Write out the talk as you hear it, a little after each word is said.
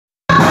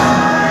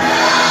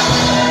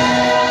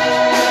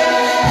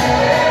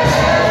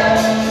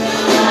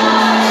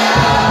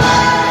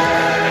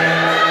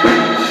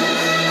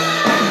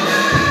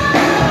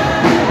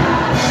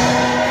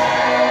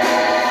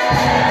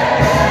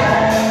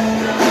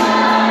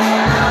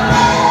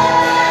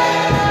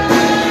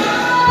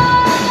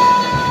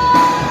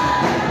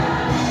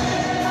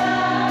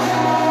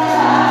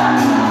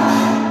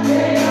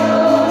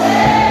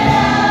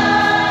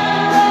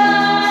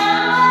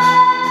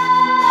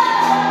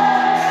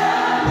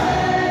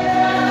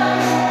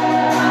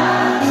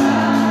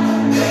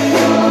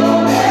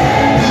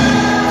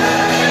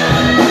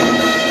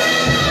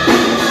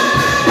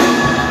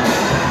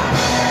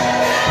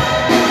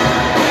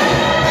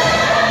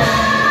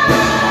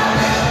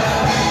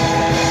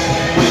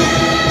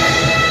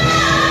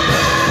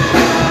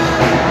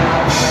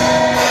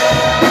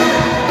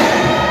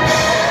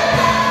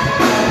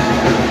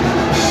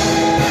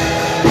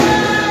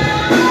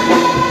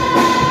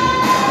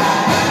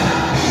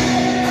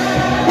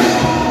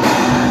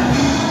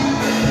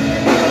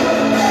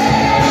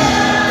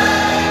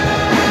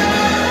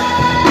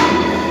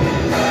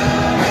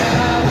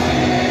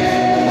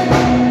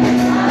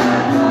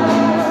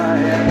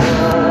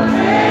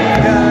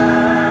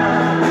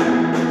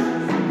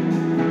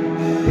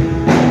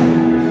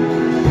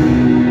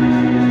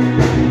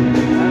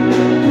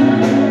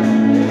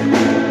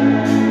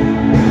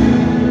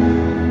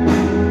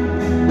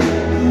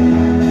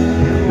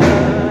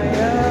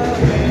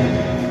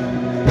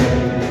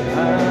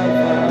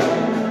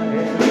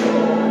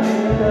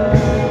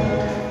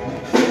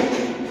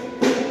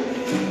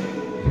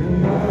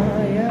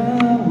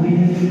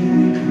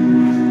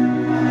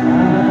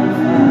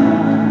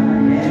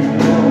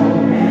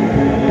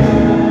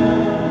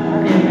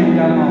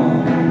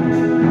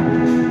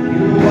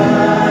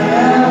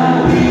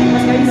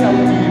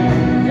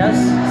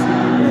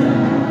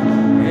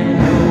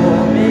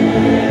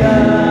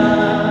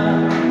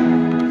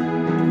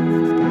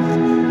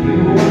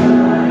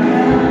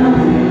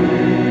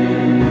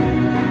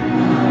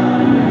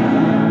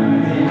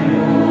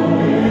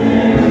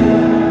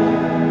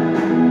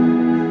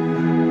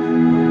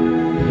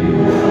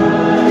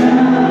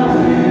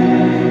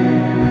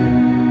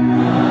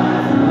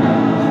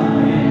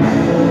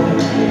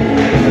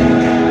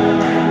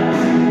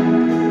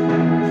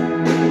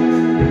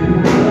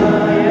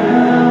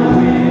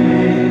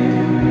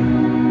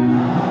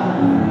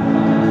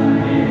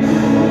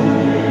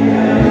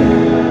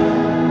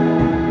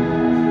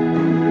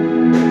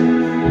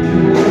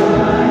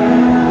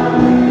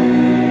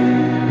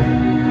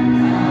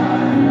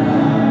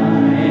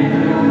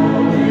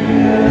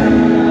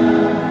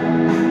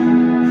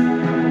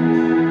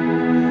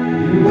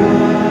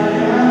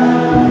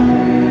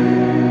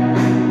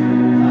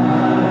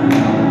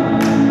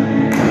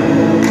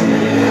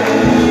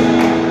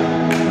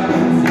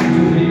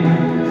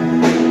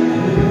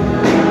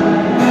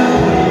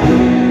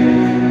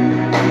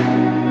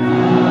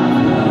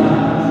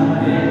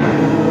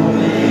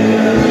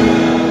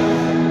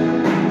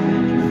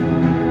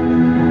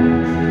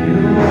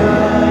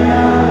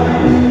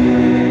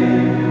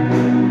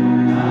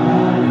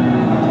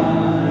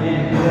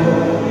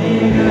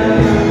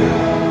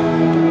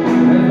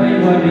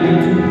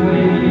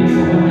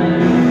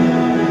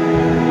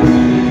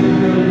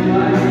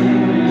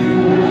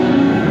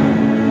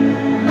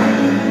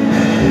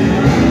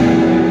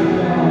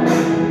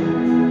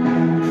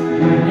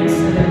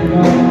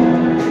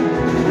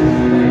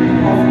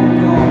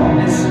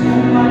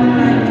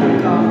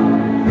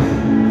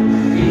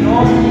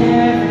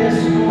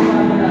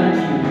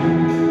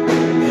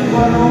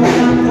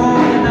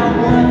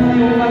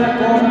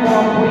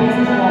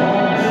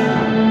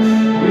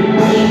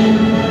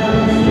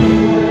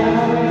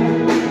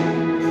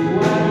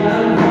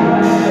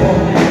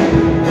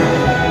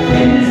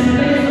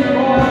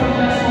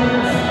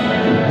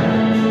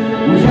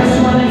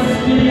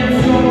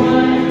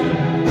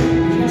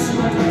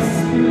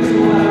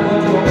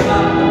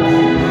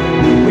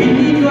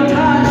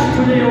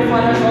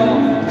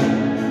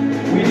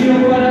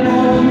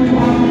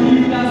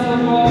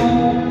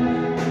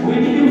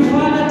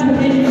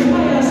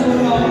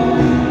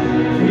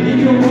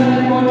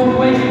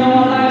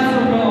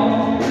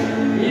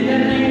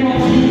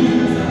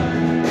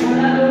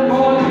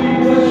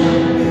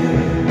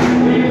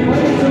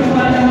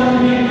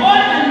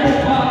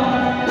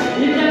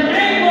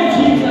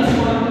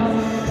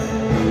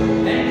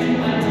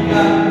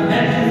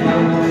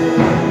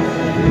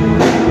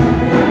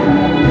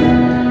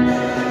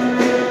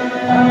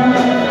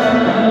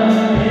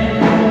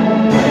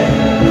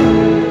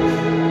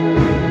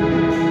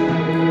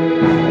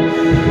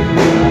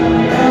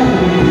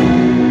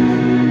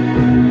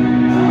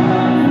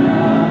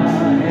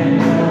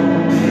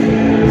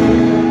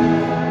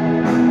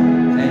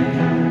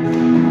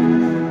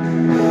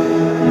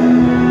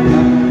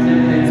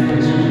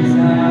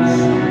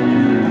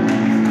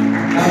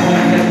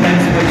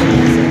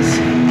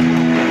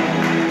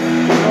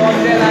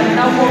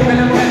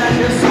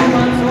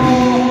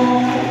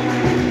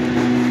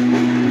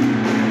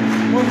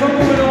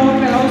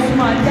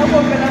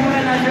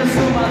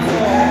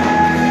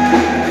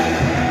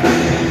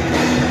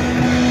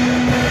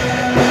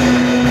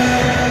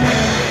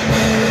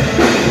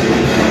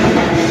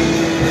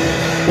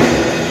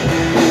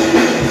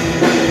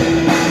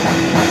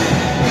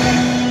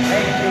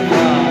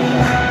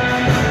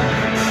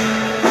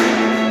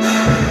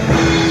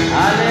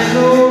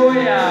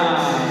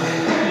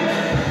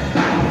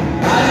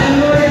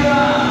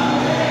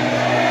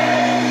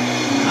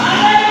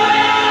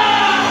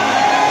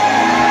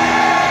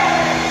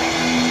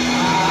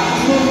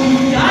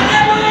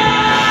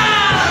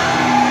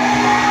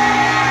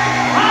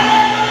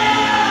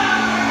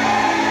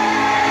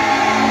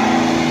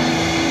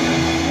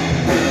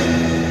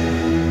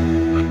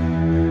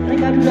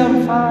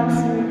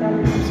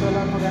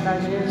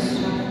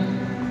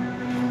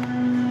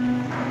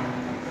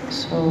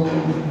So,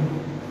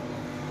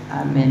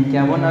 amen. Ke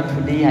a bona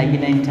today ha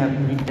ke na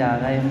interpreter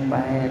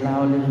empa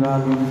hela o le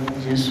jwalo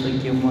Jesu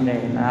ke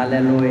morena.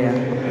 Hallelujah.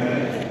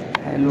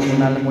 Ha ele ho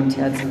na le motho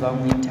ya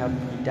tsebang ho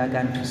interpreter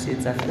ka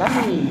nthusetsang fela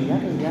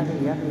ya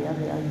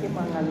ke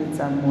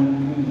mangaletsang mo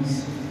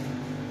please.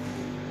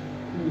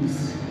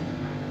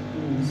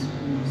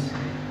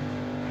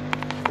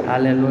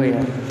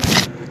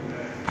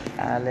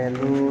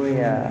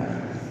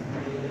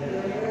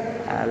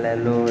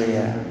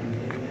 Hallelujah.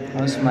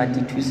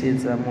 Osmati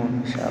thusetsa mo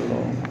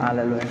shalom.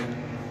 Hallelujah.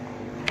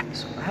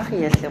 So ha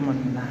re yehle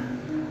monna.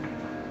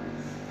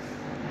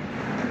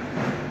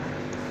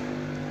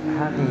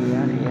 Hare.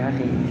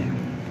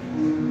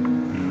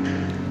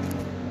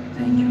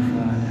 Thank you,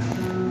 Father.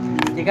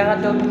 Ke ka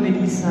rata ho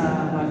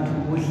dumedisa batho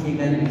bohle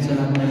ka lebitso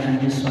la Morena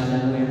Jesu.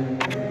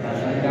 Hallelujah. Ba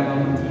ka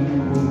ba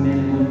modimo bo mme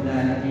le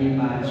bontate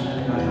ba tjha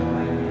le bana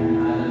ba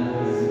nyana.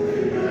 Hallelujah.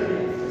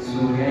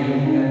 So ya ka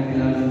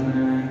pela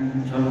lona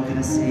jwalo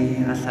ka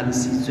se a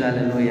hlalositswe.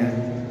 Hallelujah.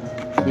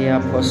 Ke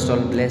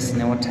Apostle Bless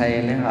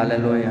Neotaele.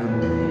 Hallelujah.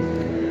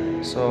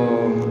 So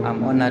I'm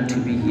honored to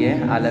be here.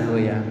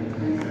 Hallelujah.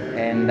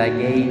 And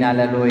again,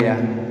 hallelujah.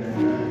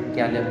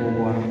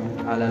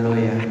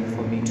 Hallelujah,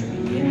 for me to be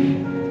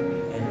here.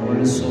 And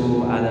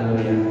also,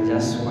 hallelujah,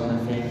 just want to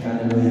thank,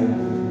 hallelujah,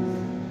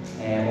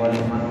 all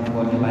the man of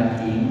God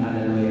batting,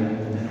 hallelujah.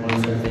 And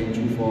also thank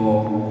you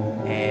for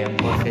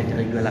Prophet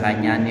Regular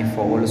Ranyani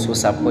for also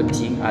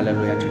supporting,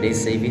 hallelujah,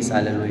 today's service,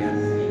 hallelujah.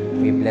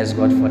 We bless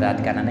God for that.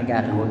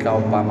 Hallelujah.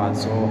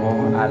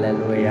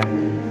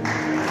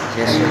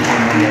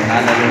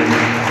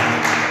 Hallelujah.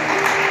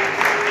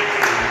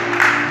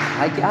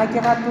 I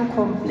cannot do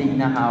complain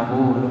now.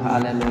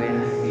 Hallelujah.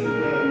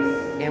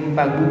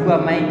 Empa gua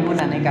mai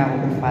kuna neka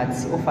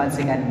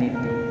ofatsi kan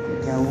nete.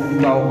 Ya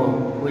uga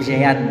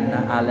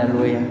ujeyanna.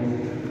 Hallelujah.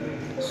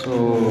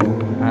 So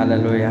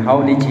hallelujah.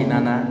 How did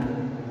jinana?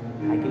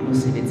 Hakimo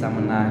sebetsa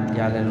mona.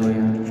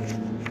 Hallelujah.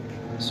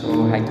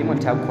 So hakimo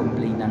ta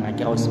complain nga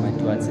ke go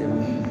sematiwa tsema.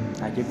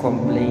 Hake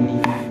complaining.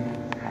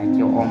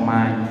 Hake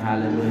omai.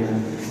 Hallelujah.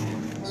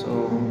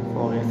 So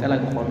for fela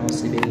go no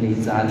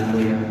sebeletsa.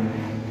 Hallelujah.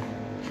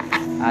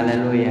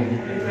 Hallelujah.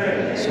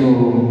 So,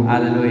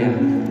 hallelujah.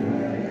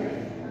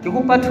 Ke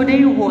kopa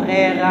today ho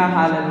rera,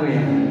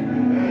 hallelujah.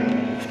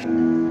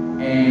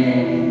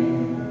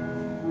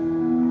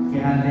 Ke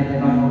hanele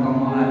ba go ka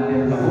mo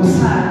apela ho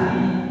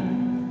sane.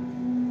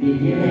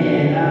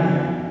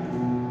 Begela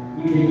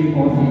ile ke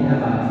profeta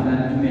ba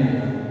fela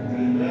tumela.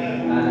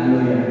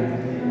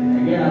 Hallelujah.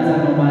 Ke a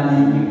tsa no ba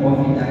ke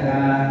profeta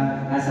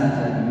ka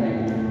Saturday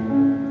night.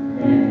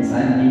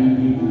 Sunday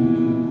di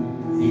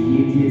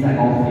tsa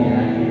ka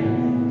ofela ke.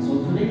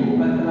 So today we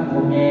will feel like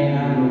we're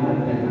hallelujah.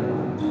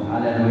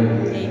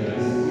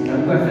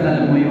 Kita feel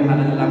like we're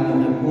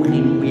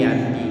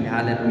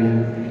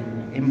hallelujah.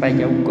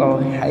 Embaja uko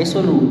hai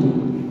soluti.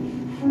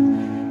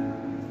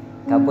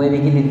 Kapo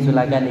ebe ke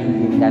lentsula ka le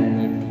ka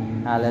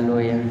nnete.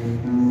 Hallelujah.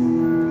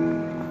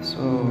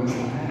 So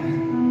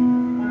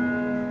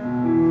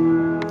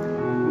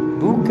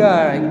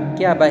Buka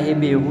ke aba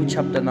Hebrew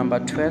chapter number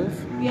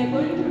 12. We are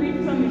going to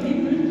read from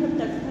Hebrews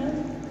chapter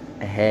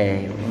 12.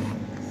 Hey.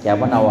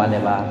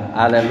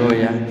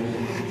 Hallelujah.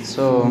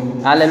 So,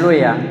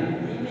 hallelujah.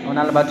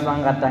 Ona le batho ba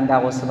ngatang ka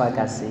go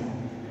sebaka se.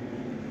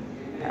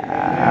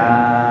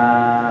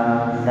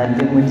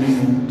 Dante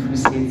modimo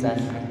thusetsa.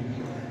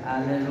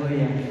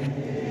 Hallelujah.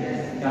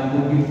 Ka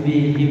bo ke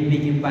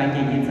pake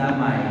ke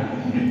tsamaye.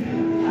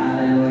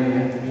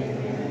 Hallelujah.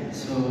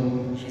 So,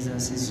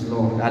 Jesus is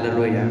Lord.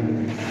 Hallelujah.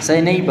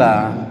 Say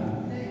neighbor,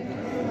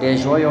 the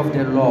joy of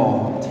the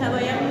Lord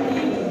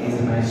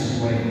is my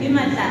strength. The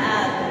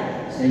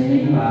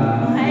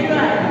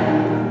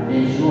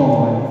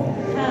joy of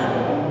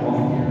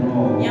the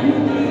Lord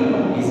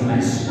is my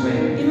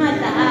strength.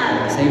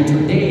 Say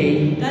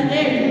today,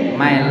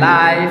 my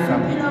life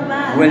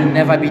will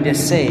never be the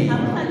same.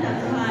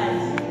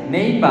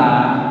 Neighbor,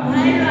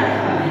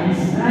 I'm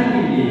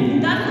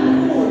struggling,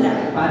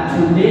 but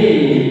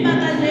today,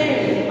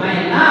 my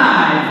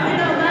life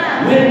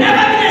will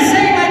never be the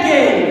same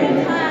again.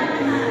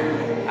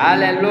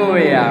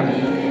 Hallelujah.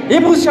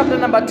 Hebrews chapter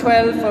number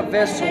 12,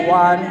 verse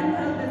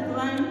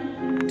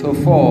 1 to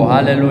 4.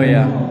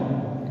 Hallelujah.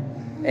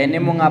 And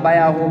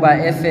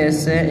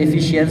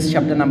Ephesians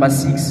chapter number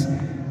 6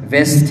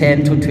 verse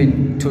 10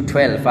 to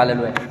 12.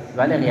 Hallelujah.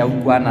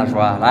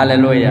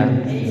 Hallelujah.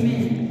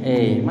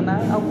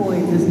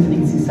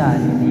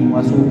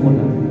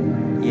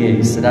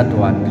 Yes, that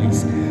one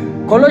please.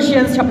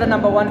 Colossians chapter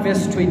number 1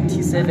 verse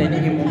 27.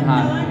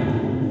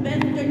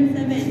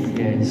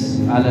 Yes.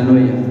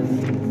 Hallelujah.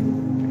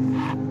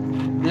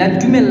 La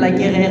tumella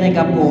ke rere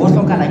ka po ho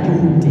hlokala ke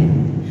hute.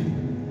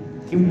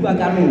 Ke bua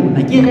ka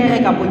lona ke rere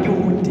ka po ke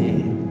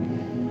hute.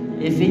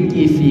 Efeng.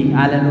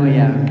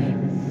 Hallelujah.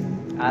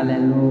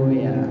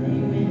 Hallelujah.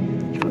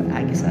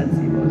 I ke sa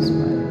tsebo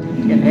swa.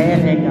 Ke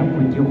rere ka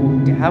po ke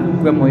hute. Ha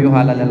bua mo yo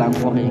halalela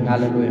go reng.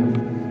 Hallelujah.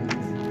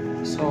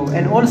 So,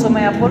 and also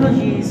my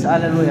apologies,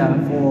 hallelujah,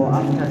 for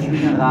after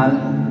funeral,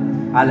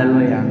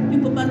 hallelujah.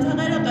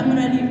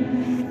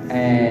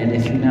 the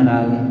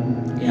funeral,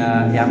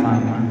 yeah,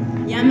 mama.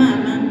 ya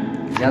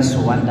mama. Just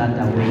one that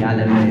away,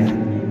 hallelujah.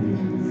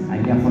 I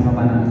therefore not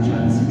have a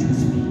chance to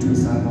speak to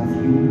some of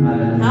you, Ha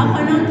hallelujah.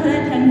 kgona ho thola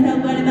chance ya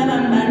bua le ba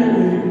bang ba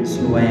lona.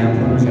 So I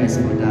apologize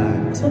for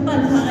that. Kopa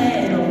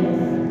tshwarelo.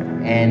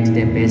 And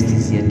the best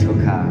is yet to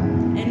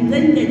come. And tse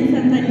ntle di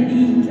santsane di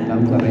tla. Ba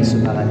utlwa ba eso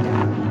ba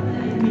ratang.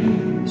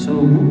 So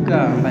book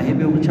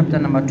Hebrew chapter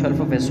number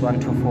 12 verse 1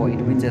 to 4,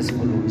 it reads as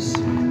follows.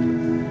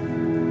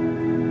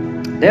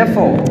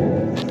 Therefore,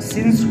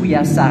 since we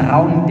are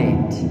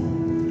surrounded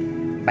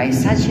by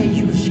such a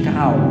huge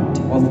crowd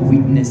of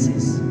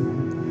witnesses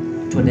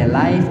to the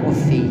life of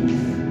faith,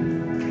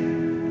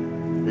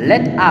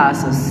 let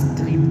us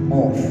strip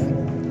off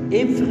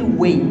every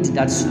weight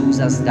that slows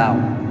us down,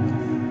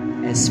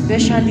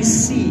 especially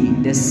see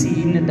the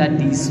sin that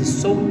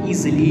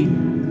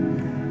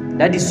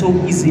so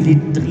easily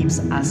trips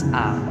us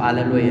up.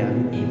 Hallelujah.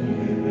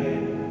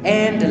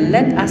 And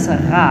let us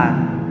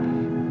run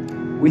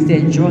with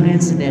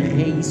endurance the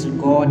race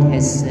God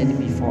has set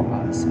before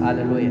us.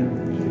 Hallelujah.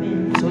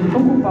 So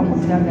lokupa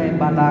mutyaga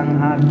ebalang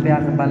hape a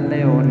re balle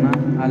yona.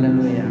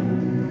 Hallelujah.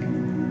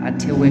 A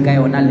thewe ka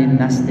yona le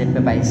nna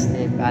step by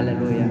step.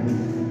 Hallelujah.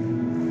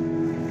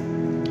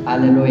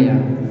 Hallelujah.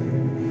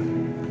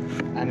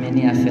 Amen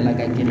ya fela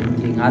ka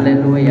kerekeng.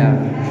 Hallelujah.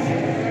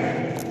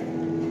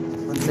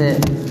 What's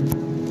it?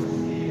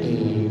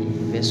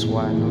 Verse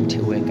 1 o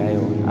thewe ka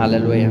yona.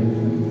 Hallelujah.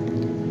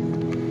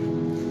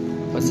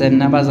 What's it?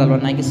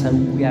 Nabazalwana ke sa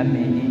bua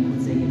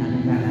mene tse ke nang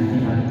ka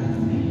nna.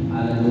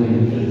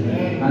 Hallelujah.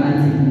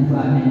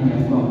 Hallelujah.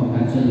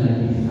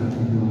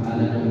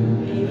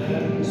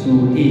 So,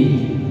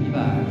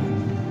 iba.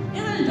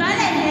 Even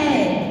jwale he,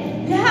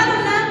 le ha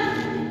rona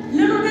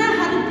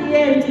ha re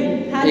tietse,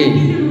 ha re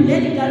dilule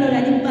dikalo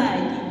la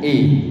dipaki.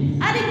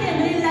 A di ke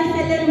re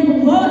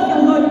lahleleng bohle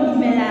ho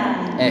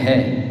dumelang.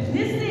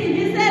 Di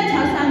se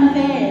thasang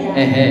fela.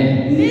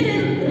 Mme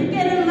re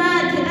ke re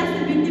mathe ka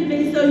sebete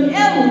peisong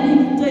eo di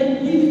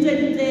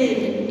tsweditseng.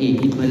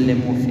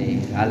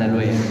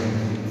 Hallelujah.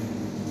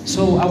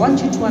 So I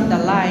want you to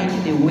underline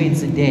the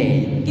words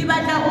there. Ke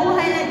batla o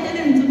highlight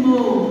lentswe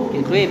moo.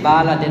 Ke tlo e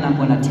bala, then I'm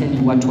going to tell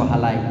you what to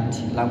highlight.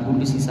 La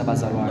nkutlwisisa O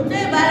bazalwane. tlo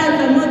e bala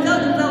jwa mo tlo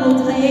tlo go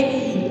tshwaye.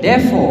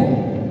 Therefore,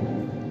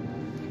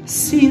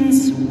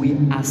 since we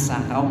are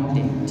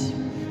surrounded,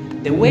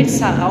 the word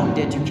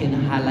surrounded, you can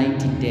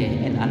highlight it there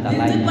and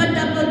underline it.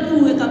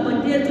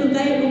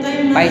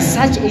 By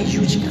such a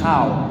huge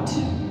crowd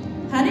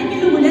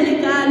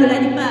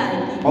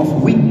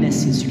of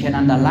witnesses, you can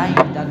underline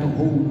that the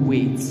whole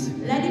words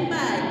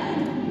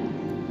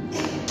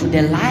to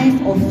the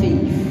life of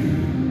faith.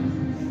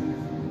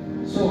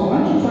 So I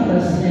want you to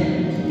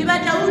understand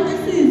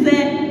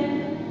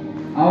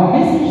our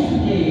message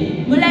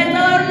today.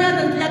 Allow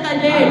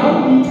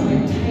me to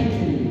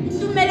entitle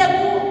it.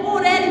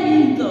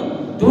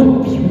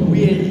 Don't be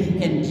weary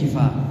and give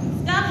up.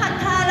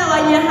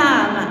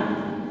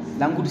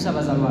 Langkudisa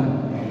bazalwane.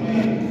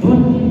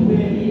 Don't be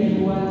weary and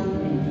what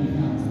and give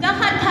up.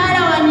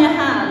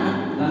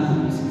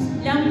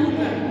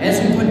 As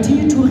we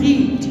continue to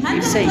read,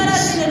 it says,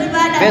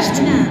 verse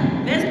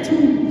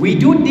 2, we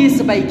do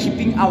this by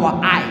keeping our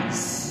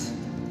eyes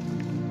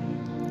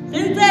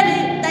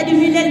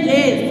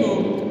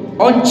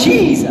on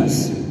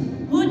Jesus.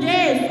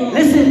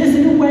 Listen,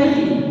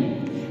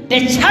 the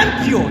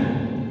champion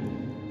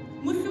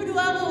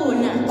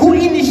who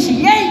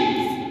initiates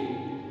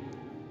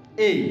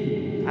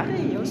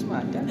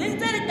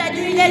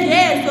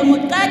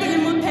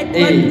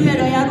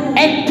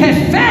and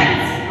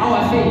perfects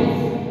our faith.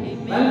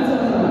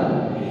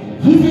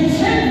 He's a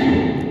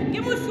champion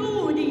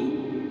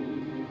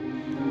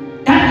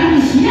that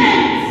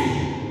initiates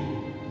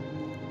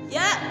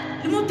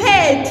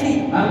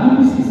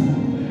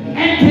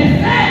and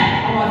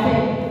perfects our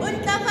faith.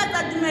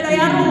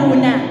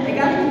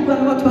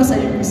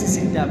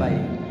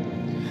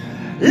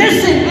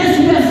 Listen, as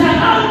we are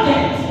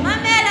surrounded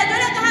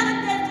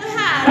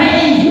by a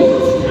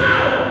huge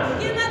crowd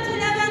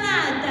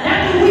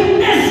that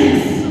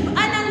witnesses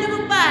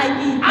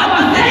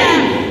our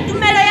faith.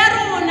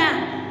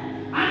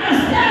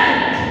 Understand?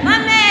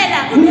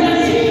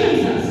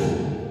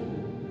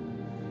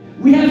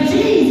 We have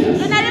Jesus,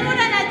 the champion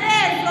that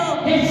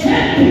initiates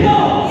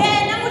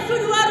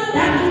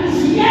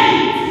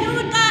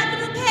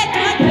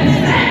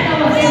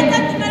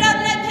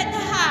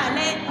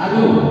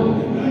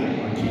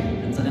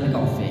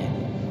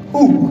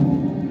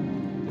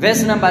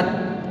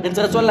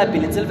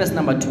verse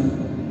number 2.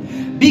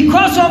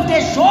 Because of the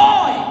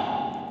joy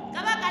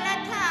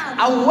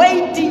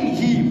awaiting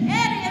him,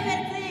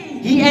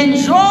 he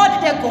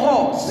endured the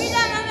cross,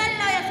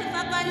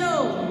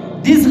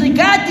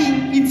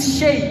 disregarding its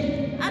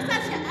shame.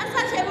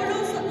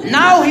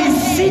 Now he's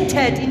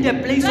seated in the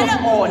place of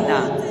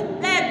honor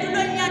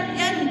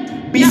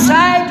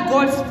beside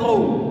God's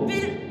throne.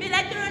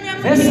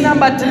 Verse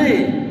number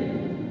 3.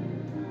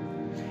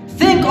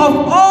 Think of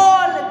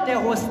all the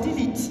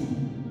hostility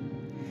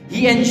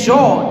he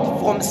endured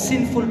from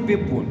sinful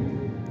people,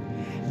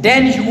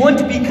 then you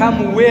won't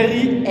become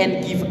weary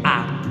and give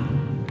up.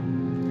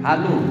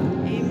 Hello.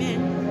 Amen.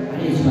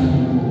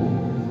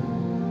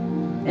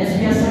 As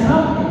we are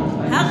surrounded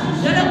by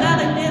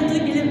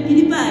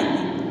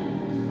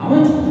I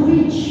want to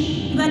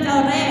preach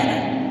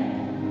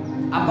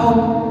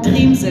about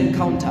dreams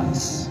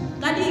encounters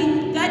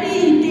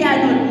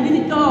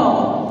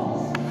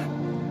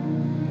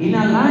in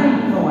a line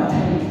with our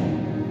time.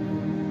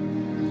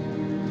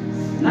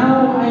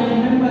 Now I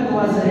remember there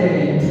was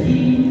a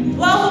dream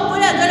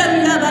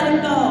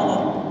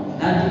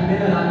that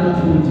Bella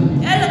told me,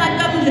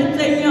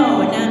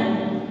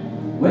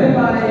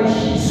 whereby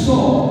she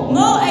saw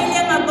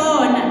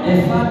the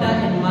father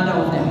and mother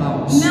of the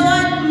house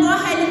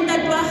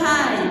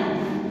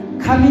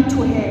coming to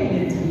her in a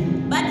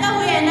dream,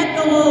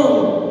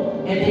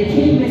 and they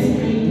came as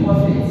three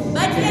prophets.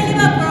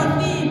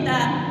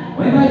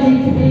 Whereby they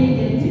prayed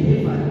and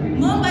delivered, and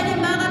they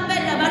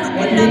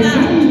gave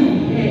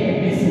her a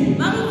message.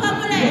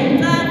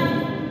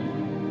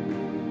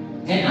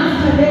 And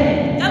after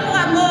that,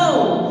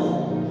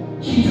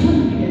 she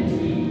told me a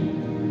dream,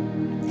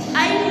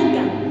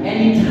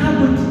 and it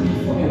troubled me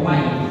for a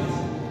while.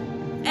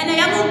 And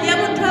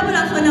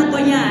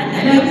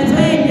I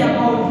prayed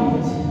about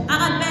it.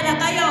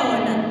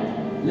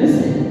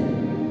 Listen,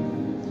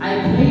 I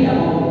prayed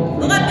about it.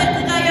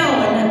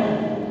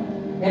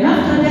 And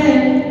after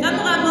that,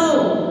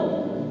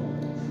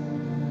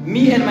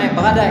 me and my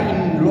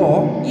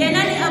brother-in-law,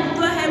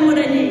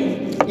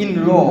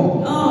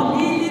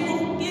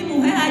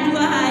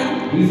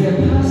 he's a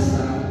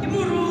pastor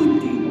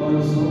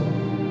also.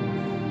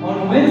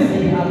 On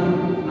Wednesday,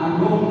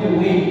 along the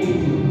way to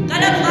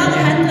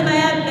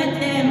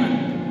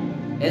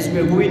as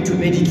we were going to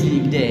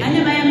Mediclinic there,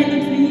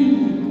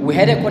 we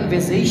had a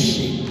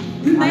conversation.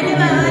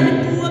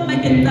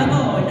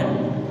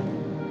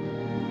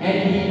 And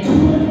he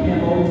told me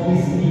about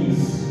his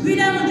niece.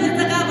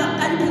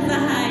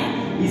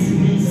 His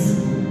niece.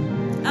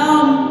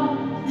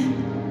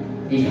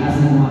 He has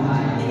no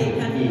eye.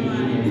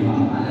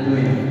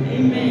 Hallelujah.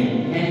 Amen.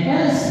 And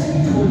else he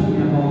told me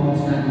about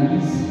that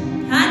niece.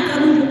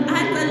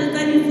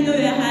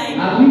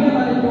 I read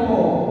about the door.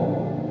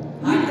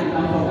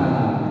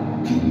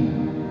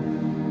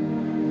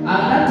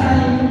 At that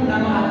time,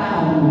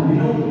 you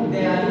know,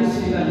 there are those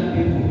figure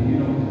people, you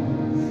know.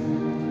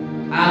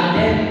 And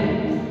then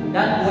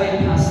that boy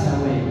passed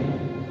away.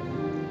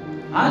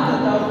 After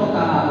that,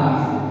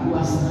 he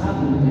was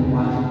troubled and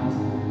worried.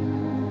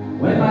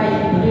 Whereby he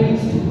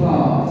prays to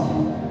God,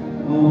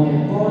 oh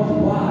God,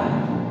 why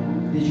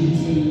did you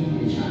take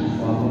the child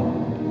from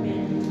me?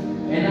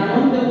 And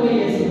along the way,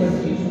 as he was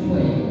going to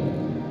pray,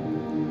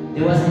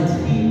 there was a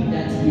dream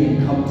that he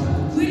encountered,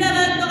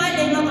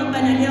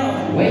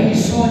 where he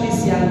saw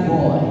this young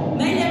boy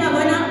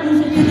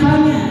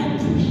coming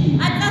to him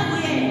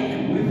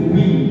with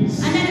wings,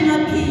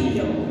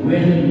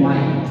 wearing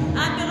white.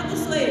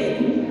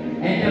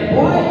 And the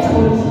boy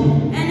told him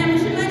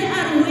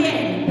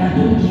that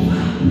don't give up.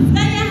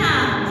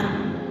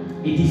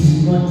 It is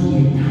not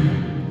yet time.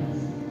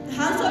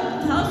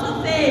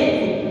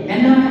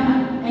 And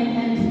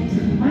it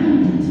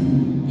reminded me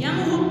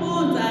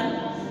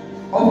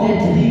of the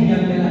dream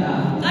young Bella.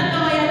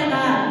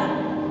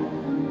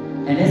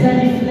 And as I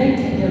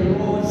reflected, the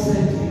Lord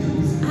sent me to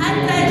this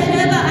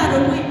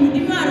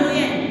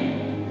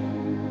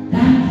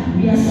that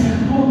we are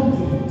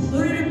surrounded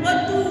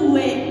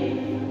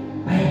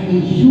by a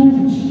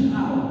huge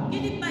crowd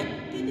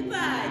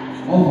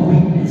of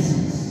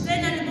witnesses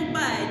that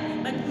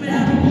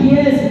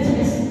bears a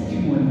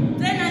testimony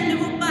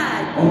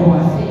of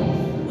our faith.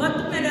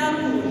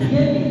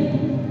 Hear me.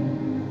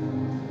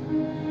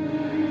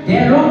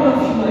 There are a lot of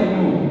you I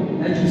know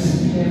that you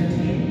still have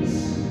dreams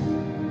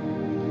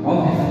of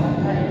the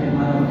father and the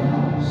mother of the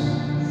house.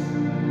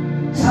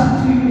 Some of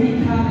you may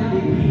come and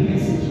they bring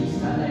messages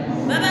that like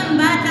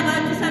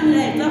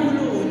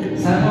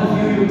some of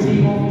you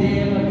dream of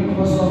them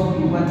because of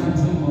you want to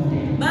dream of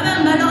them.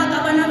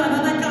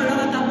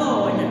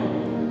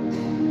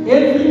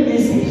 Every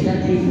message that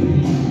they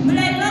bring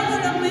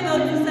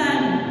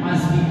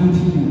must be good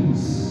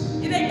news.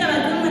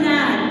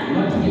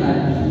 Not killer.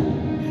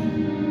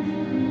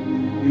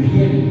 You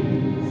hear me?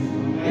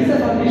 It's the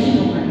foundation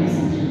of my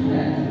message.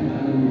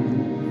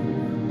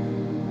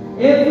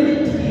 Every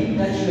dream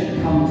that you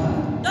encounter,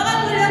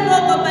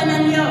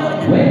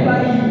 whereby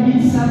you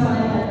meet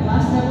somebody that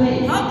passed away,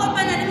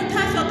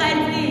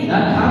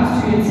 that comes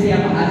to you and say,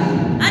 I'm happy.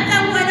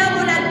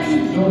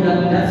 No,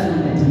 that's not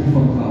the dream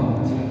from God.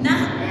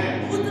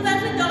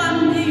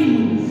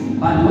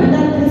 But when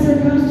that person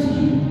comes to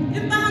you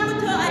and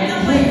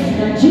says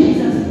that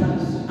Jesus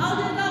loves you,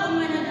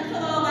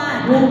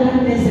 know that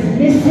there's a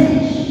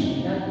message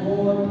that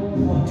God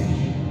brought to you.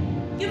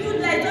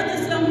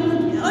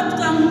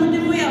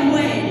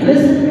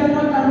 Listen, we are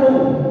not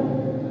alone.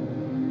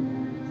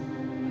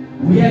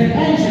 We have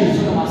angels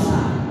on our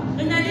side.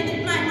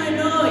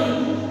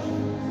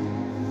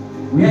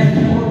 We have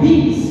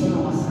cherubims on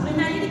our side.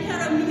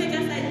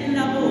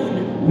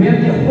 We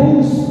have the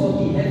host of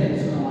the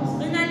heavens on our side.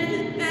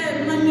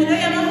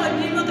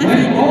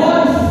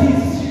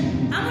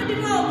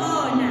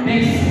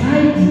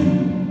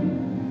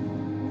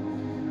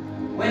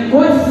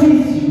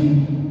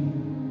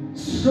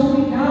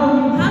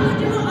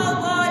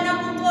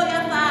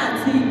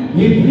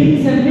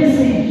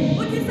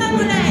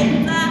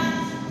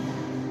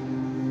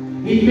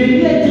 It may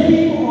be a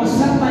dream or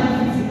somebody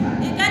physical.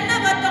 E ka nna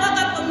ba toro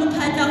kapa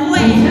mothata ho I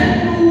wena.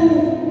 tell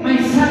you, my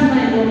son,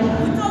 my daughter,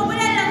 O tlo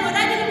bolela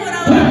moradi le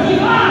morao. don't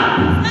give up.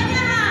 Ka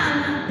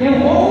nyahama. The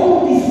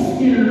road is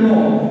still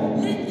long.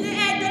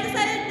 Leeto le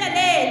sa le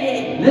telele.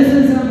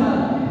 Listen,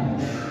 somebody.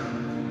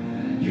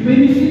 You may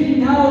be feeling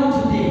down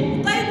today.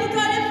 O ka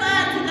ikutlwa le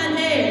fatshe ka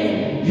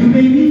leno. You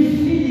may be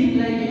feeling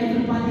like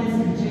everybody has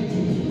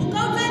rejected you. O ka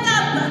utlwa eka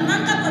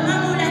mang kapa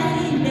mang o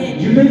lahlile.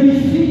 You may be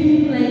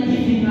feeling like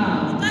giving O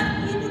up. ka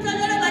ikutlwa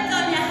jwalo ka tla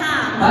o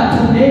nyahama. But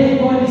today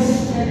God is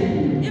telling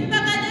you, Empa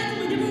ka jeno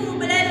Modimo o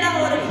bolella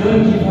hore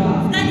don't give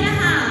up. ka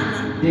nyahama.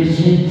 The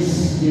journey is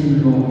still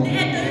long.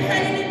 Leeto le sa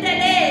le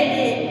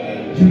telele.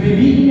 You may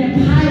be in a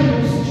pile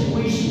of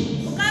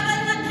situations. O ka ba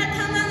le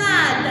mathata a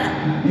mangata.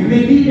 You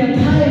may be in a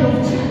pile of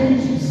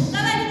challenges, O ka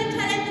ba le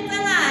di-challenge tse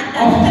ngata.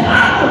 of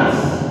troubles.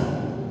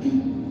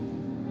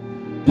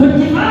 Don't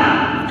give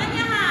up. Ka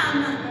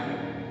nyahama.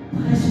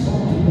 Press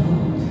on to God.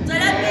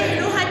 Tswela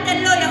pele o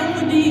hatello ya ho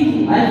Modimo.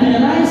 I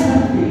realize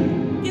something.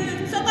 Ke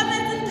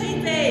hlokometse ntho e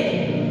itseng.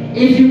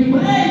 If you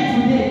pray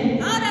today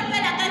Ha o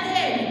rapela ka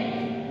jeno,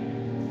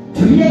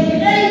 to be a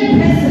great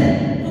person,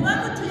 ho ba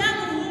motho ya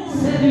moholo,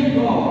 serving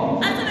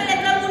God, a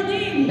sebeletsang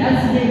Modimo.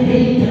 that's the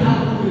day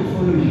trouble will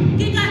follow you.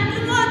 Ke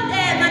moo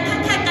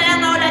mathata a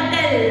qalang a o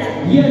latella.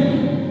 Hear me.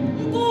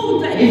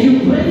 Nkutlwe. If you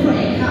pray for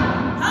a car,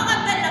 Ha o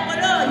rapella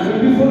koloi, you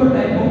will be followed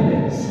by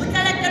problems. o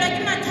tla latelwa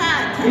ke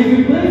mathata. If you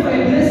pray for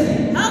a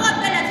blessing, Ha o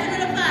rapella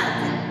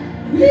tshenolofatse,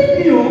 believe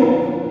me,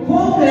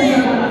 problems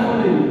are gonna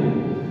follow you.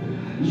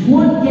 You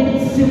won't get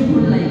it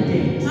simple like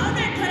that. ha o no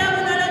e thola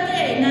bonolo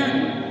tjena.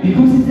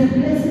 Because it's a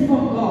blessing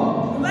from God.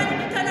 Hobane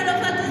ke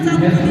tshenolofatse You tsa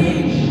have to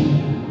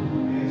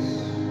Modimo.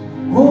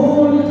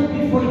 hold it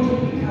before it can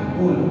become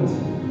gold.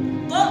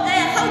 Ha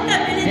o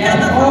tapile The tsa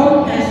ba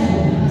gold ka. has to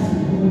pass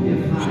through the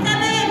E fire.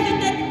 tlameha e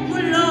fete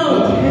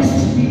mollong. It has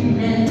to be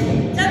melted.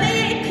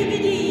 Tlameha e And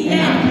qhibidiye.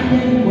 after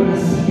that, we're gonna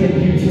see the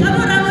beauty. Ka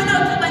mora mona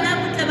o tlo bona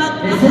botle ba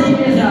The same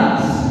as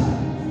us.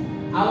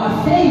 Our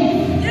faith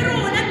le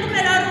rona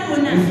tumelo ya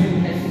rona is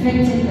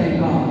affected by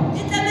God.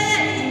 e tlameha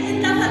e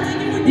ntlafatswe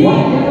ke Modimo.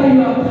 Whatever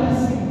you are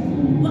passing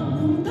through,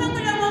 Ntho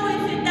engwe le engwe o e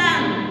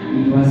fetang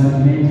it was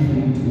meant for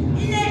you to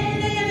e ne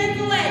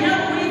emetse wena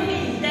hore o e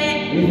fete.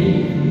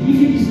 If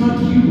it is not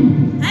you,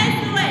 Ha e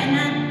se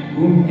wena,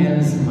 Whom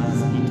else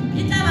must it be?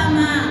 e tla ba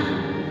mang?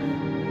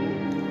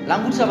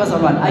 Language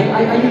abazalwane, are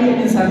you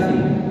hearing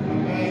something?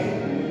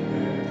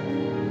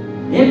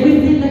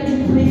 everything that you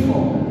pray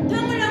for, Ntho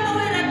engwe le engwe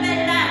o e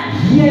rapellang,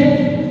 hear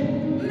me.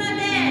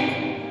 mmamele.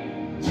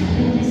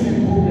 Challenges and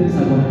problems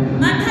are going to come.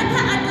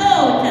 Mathata a tlo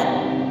tla.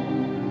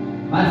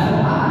 But for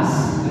us,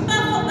 Empa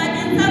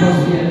bakeng sa because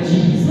we are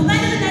Jesus,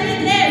 hobane re na le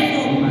Jesu,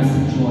 we must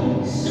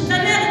rejoice. re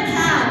tlameha re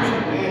thabe.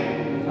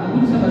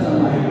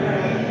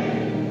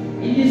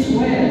 In this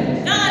world,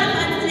 Ka hara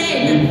lefatshe we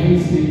lena,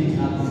 face many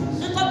troubles.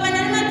 re kopana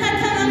le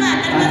mathata a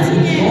mangata le But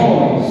matshenyego.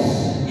 rejoice,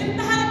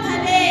 Empa ha re for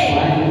thabeng,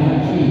 I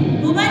overcame.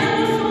 hobane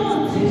o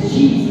hlotse. Says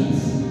Jesus,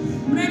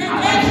 Morena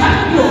our Jesu,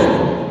 champion,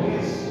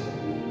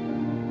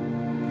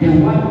 the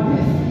one who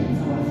defends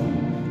our faith.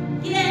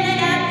 ke yena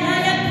ya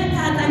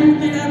phethahatsang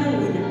tumelo ya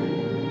rona.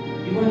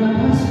 You're going to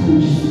pass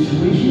through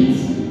situations,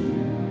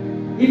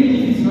 even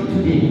if it's not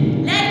today.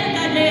 Le ha e se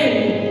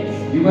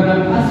kajeno, You're going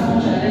to pass through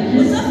o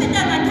challenges, tlo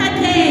feta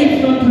mathateng.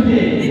 it's not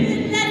today. Le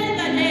ha e se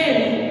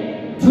kajeno,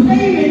 Today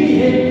you may be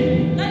happy.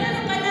 kajeno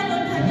ka nako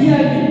o Hear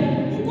thabile. me.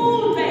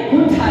 Nkutlwe,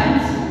 Good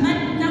times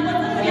nako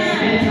tse and monate,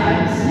 bad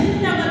times le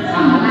dinako tse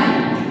are alike.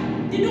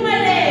 di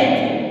dumeletse,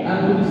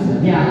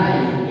 They are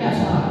alike. Yes,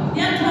 sir. di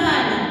a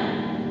tshwana.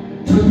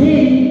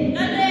 Today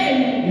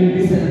Kajeno, you'll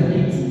be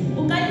celebrating. o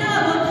ka nna wa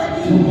ba o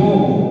thabile.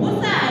 Tomorrow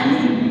Hosane,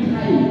 you'll be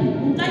crying.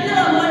 o ka nna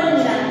wa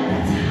bolla.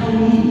 That's how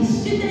it is.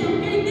 Ke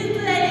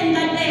tsela e leng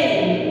ka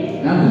teng.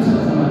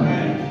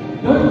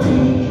 Don't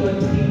take your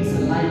dreams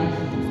light.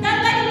 Ka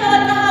nka ditoro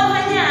tsa hao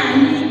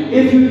hanyane.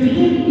 If you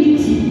dream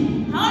eating,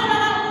 Ha o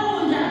lora ho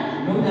ja,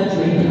 know that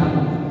you're in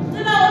trouble.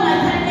 tseba o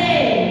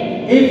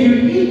mathateng. If you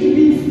eat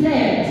being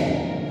fed,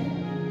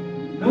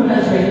 know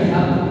that you're in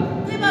trouble.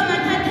 Tseba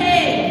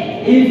mathateng.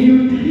 If you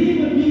dream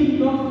of being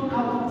knocked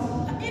out,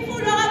 If o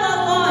lora ba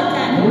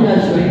botla, know that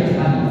you're in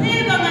trouble.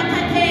 tseba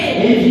mathateng.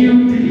 If you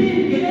dream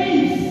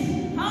grace,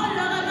 Ha o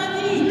lora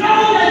mabitla,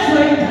 know that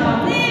you're in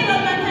trouble. tseba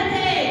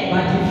mathateng.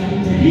 But if you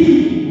dream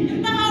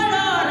Empa ha o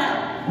lora,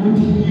 good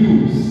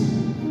news,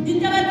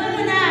 ditaba tse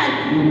monate,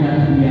 know that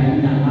we are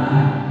in a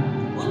lie.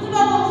 o tseba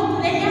hore o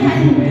tsweletse Where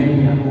hantle.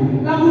 we are going.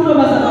 Lakuno O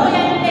bazalwane.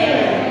 yang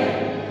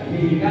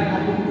teng.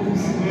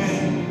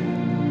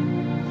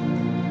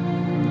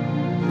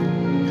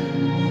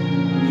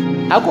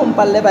 Ako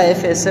mpalle ba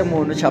Efese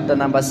mono chapter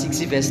number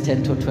 6 verse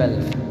 10 to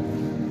 12.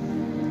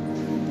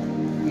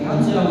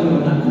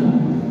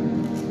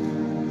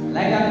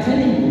 Like I'm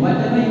telling you,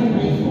 whatever you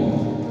pray for,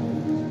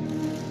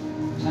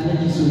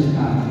 challenges will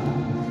come.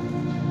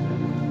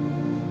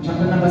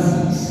 Chapter number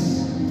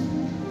 6.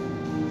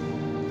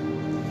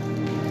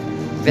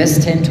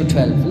 Verse 10 to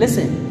 12.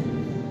 Listen.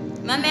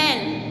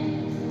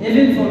 Amen.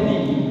 Even for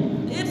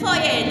me, E for I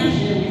yena.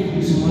 share with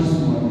you small.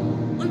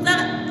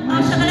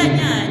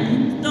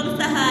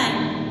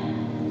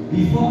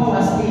 before I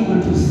was able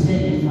to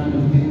stand in front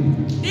of you,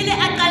 Pele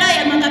a qala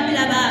ho ema ka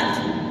pela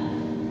batho.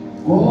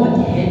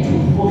 God had to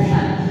push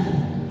us.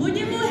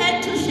 Modimo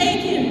had to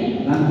shake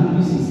him.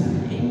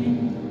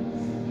 Amen.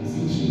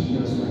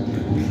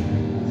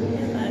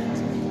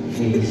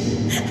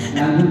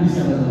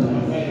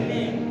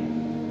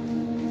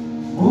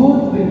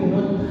 God will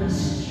not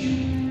trust you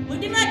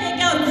Modimo a ke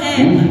ke o with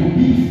tshepa.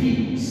 big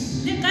things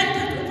Le ka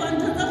ntho tse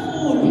ntho tse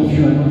kgolo. if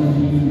you are not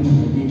faithful to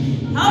the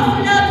little. Ha o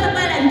fula o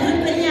tshepela ntho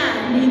tse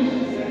nyane.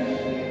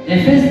 The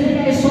first thing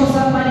I saw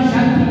somebody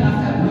jumping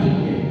after going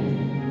there.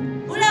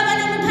 O la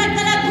bona motho a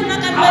qala ho thuma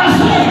ka I was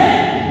so pele.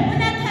 happy. O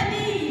na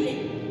thabile.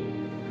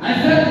 I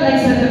felt like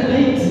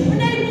celebrating. O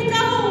na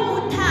ikutlwa ho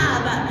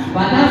thaba.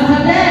 But after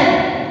that,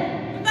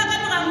 Empa ka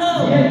mora moo,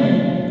 hear me.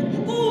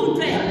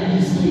 nkutlwe.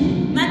 Challenges came.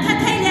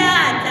 Mathata a ile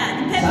a tla,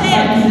 Somebody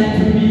diphephetso. said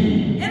to me,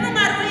 E mong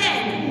a re ho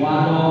yena,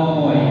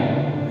 Waloya.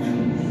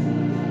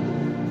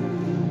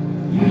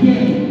 You hear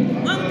me?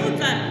 wa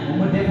nkutlwa.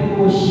 Umudemo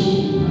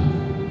worship.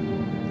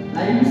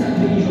 I use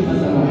something you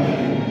must have.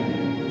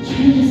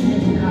 Changes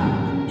need to come.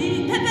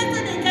 Diphephetso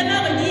di tlameha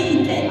hore di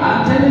tle. I'm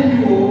telling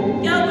you,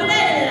 Ke a o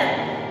bolella.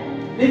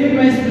 even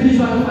my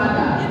spiritual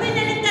father.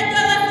 Ebile le ntate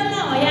wa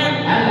semoya.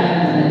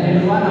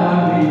 Everyone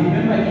around me,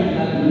 remember getting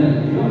that to them.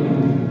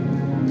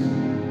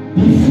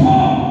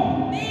 Before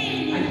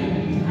Pele. I can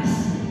be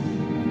trusted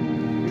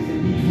with the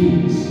big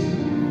things.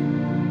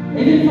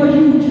 Even for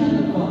you, child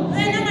of God.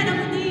 Wena ngwana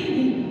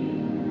Modimo.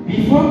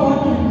 Before God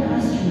can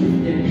trust you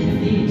with the big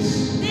things,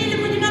 Pele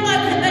Modimo a ka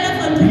o tshepela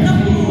for ntho be tse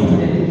faithful kgolo. to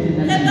the little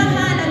that you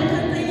Tshepahala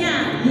nthong tse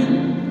nyane.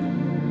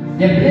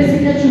 The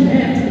blessing that you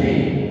have today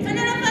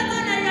Tshenolofatso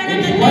o nang le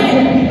is yona what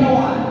kajeno. the bigger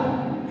one.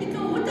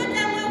 Ho tlo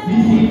tlameha Be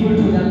ho faithful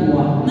to that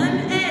one.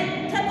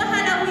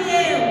 tshepahala ho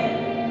eo.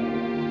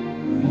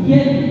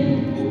 Hear me.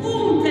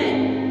 Nkutlwe.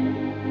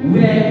 We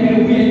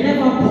are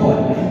never born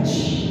rich.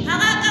 Ha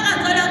ra ka ra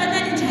tswela re na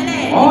le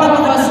tjhelete. All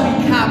of us, we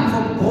come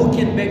from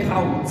broken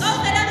backgrounds.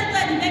 Kaofela re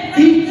tswa di-background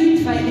Be tse it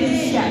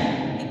financial,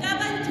 E ka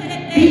ba be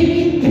ditjheleteng,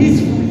 it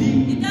peacefully,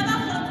 e ka ba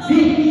be kgotsong,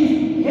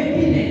 it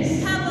happiness.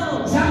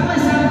 thabong. Somewhere,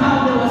 somehow,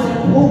 there was a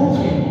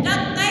broken. Kae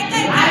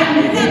ho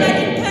ile ba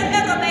dintho tse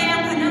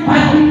robehang hona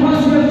But moo.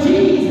 because of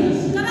Jesus,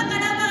 Ka baka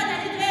la hore re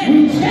na le we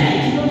Jesu.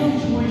 change those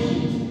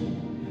situations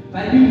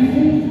by being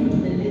faithful to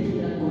the little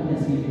that God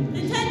has given.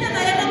 Re tshwantse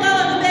maemo ka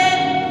hore re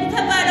be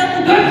tshepahale ho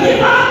Don't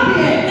give up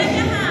yet. Re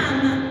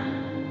nyahama.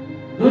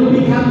 Don't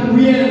become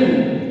weary.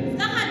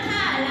 Ska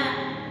kgathala,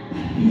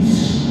 Be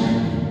strong.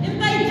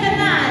 empa iphe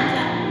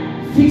matla.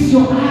 Fix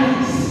your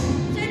eyes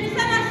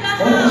Shebisa mahlo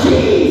a on hao.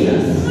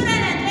 Jesus,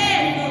 Monana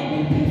Jesu, the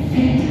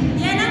perfecter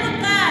yena of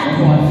moqadi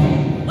our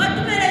faith. wa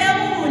tumelo ya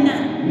rona.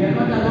 We are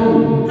not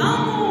alone. Ha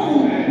o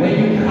mong, When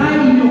you cry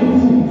in your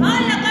room, ha o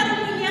lla ka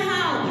roomong ya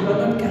hao, You are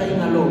not crying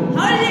alone.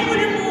 ha o le o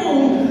le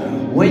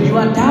mong, When you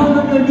are down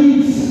on your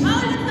knees, ha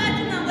o le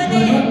fatshe you are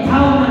mangweleng, not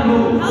down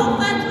alone. ha o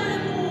fatshe o le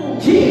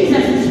mong.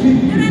 Jesus is with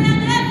you. Monana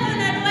Jesu o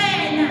na le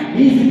wena.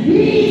 He's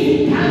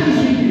busy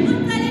encouraging O you.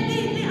 ntse a le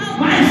busy a o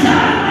My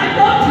son, my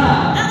daughter,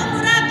 a re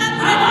moraka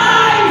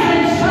arise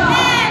and shout.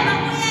 ema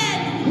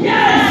moyena.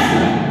 Yes,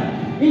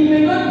 it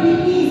may not be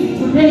easy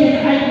today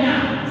and right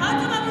now, Ha o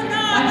tloba but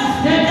bonolo.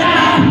 step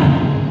up.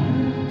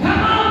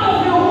 Come out of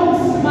your home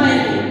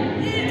smiling.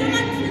 Le tloba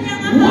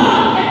ntshonyang a hao.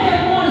 Walk at the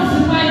mall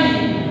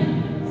smiling.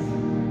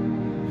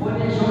 For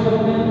the joy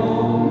of the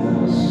Lord is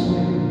our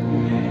strength.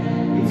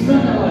 It's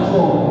not our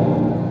joy,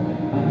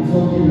 but it's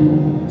of the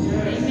Lord.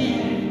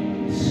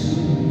 Amen. It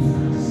strengthens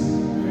us.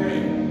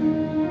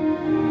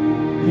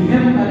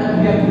 Remember that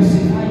we are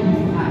crucified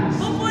with Christ.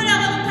 Hopola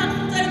hore o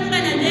thakgotse le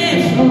Morena It's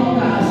Jesu. no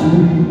longer us who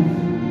live,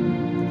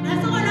 Ha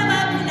se rona ba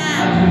but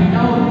phelang, we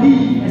now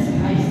live as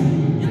Christ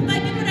lives. empa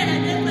ke Morena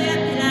Jesu ya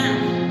phelang.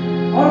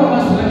 All of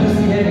us want to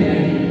see heaven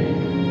again.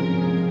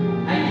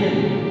 Again.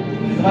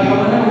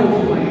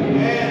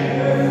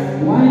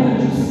 Why don't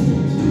you see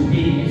it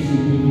today as you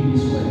live in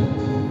this world?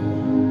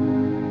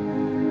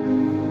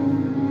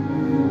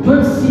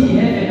 Don't see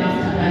heaven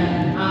after that.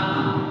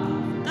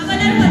 Ka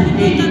bona le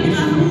hodimo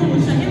ka mora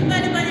Musa, empa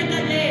le bone ka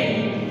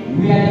jeno.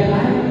 We are the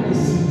light of the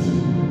city.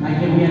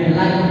 Again, we are the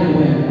light of the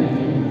world.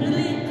 Again. Re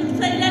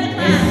hlahile A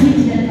lefatshe.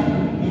 city that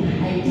cannot be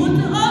hidden.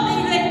 Motse o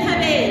behilweng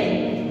thabeng.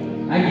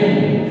 Again.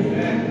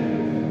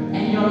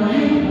 And your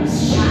light must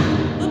shine.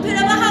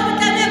 Bophelo ba hao bo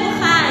tlameha bo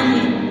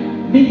kganye.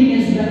 Meaning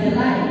as you are the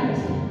light,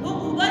 Ho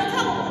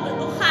bontsha hore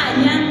o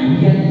kganya.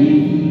 we are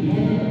living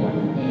heaven on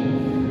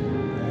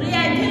earth. Re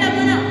a phela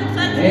mona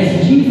lefatsheng. As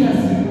Jesus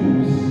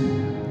moves,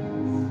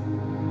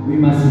 we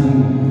must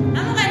move.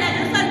 Ha Morena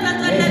Jesu a ntse a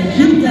tswella As pele,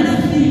 Jesus a ntse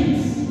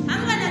speaks, ha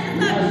Morena we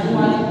Jesu a must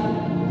what?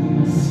 We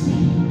must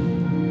speak.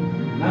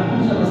 Now,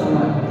 who's the last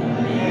one?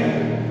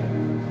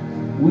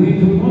 We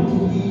do not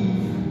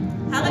live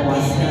ha re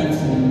ourselves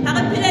phele- anymore. ha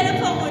re phelele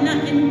for rona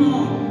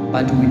anymore.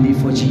 but we live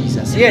for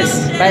Jesus. Yes,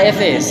 by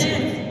FS.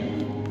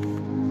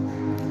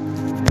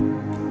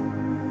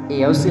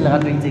 Ee, o se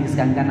lerato itse ke se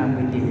ka nka nako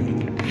e telele.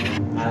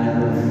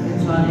 Hallelujah.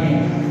 That's why,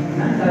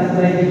 not that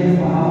way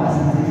for hours.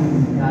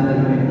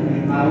 Hallelujah.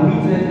 We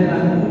just let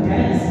them move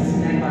 10,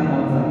 69 pounds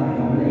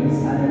of place.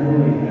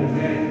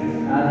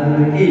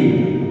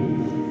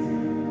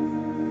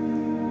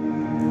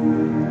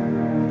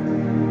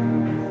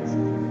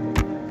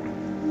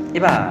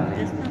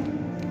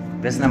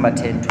 Verse number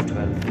 10 to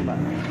 12.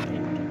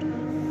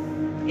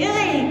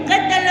 Iri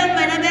qetelong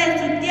bana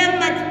beso tia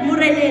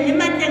moreleng le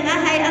matleng a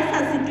hae a sa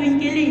sitweng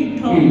ke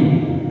letho.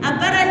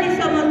 Apara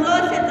dihlooho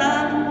tsohle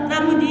tsa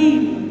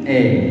Modimo.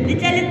 Le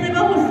tle le tsebe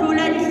ho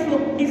hlola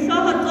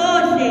dihlooho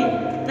tsohle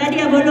tsa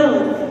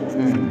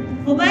diabolosi.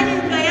 Hobane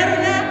ntwa ya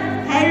rona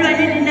ha e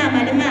lwane le nama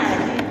le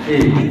madi.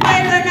 Ntwa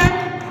e lwana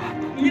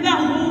le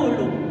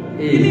baholo.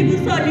 Le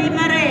mebuso le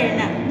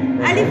marena.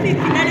 A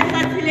lefifi la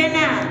lefatshe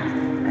lena.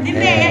 Le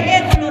meya e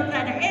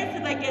bolotsana e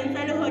sebakeng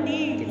sa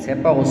lehodimo.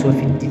 Tshepa go so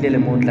fitile le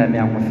mo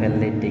tlamehang mo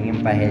felle teng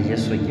empa he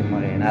Jesu ke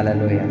morena.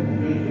 Haleluya.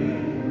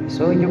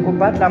 So ke go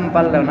batla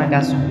mpalla yona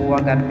ka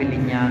sekgowa ka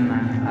pelenyana.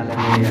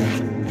 Haleluya.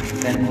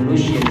 Then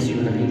Colossians you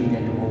will read it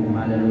at home.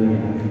 Haleluya.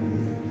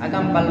 Aga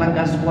mpalla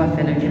ka sekgowa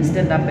fela, you can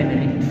stand up and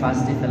read it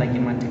fast fela ke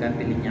mate ka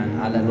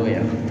pelenyana.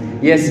 Haleluya.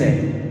 Yes sir.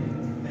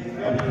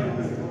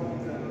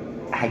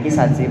 Ha ke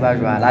sa tseba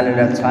jwala.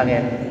 Haleluya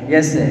tshware.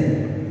 Yes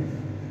sir.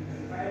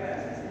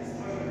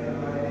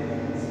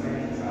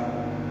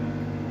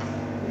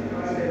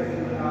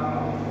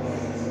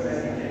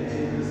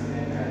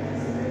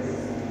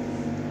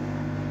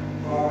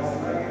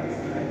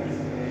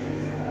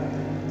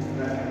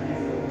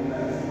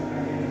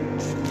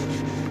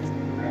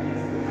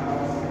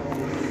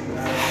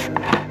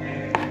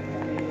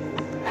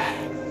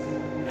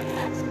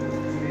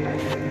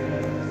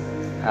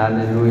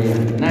 Hallelujah.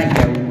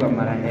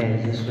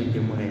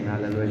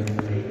 Hallelujah.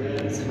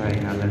 It's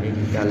fine.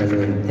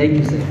 Hallelujah. Thank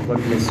you, sir.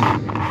 God bless you.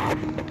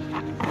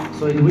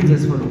 So it reads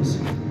as follows.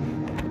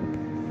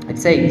 It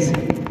says,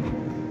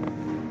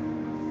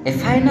 a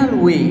final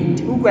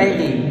word.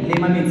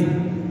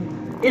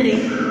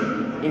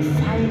 A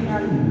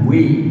final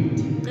word.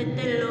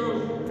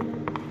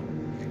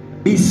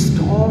 Be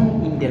strong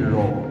in the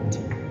Lord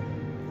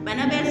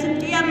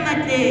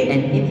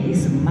and in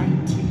His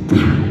mighty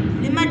power.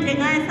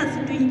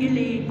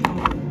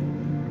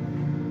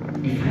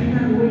 A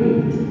final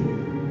word.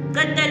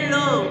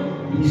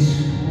 Be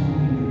strong.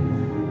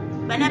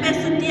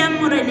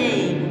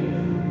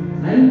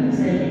 I'm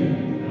saying,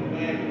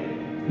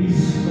 be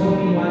strong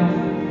in what?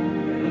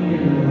 In the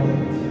Lord.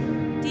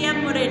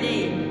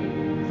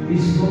 Be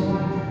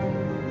strong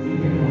in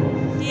the Lord.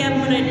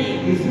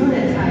 It's not a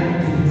time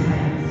to be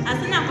tired.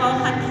 It's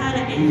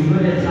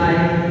not a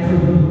time to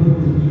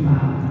give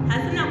up.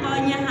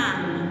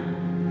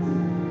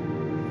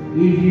 If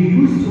you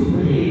used to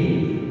pray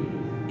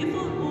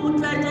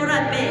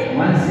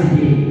once a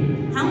day,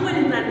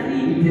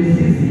 in the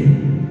season,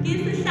 to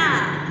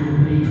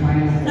pray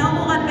twice.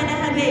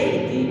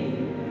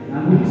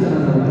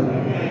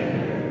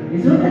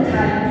 It's not a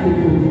time to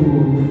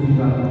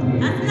give up.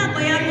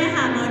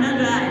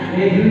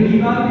 If you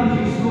give up, if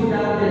you slow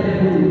down, the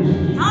devil will kick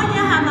you.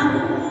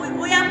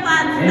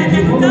 And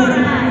you go to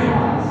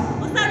fast.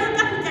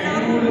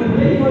 And he will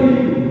pray for you.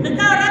 And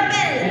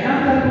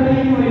after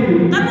praying for you,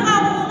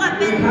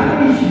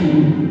 encourage you.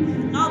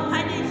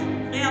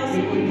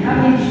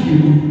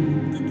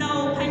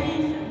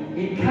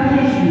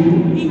 Encourage you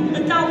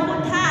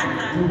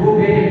to go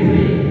bed and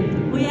pray.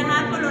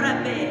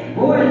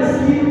 Go and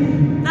sleep.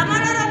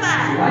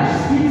 Watch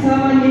Skin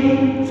Family.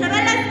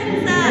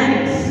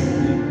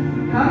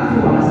 Come to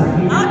us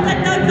again.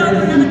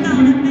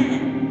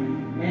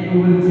 And we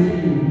will tell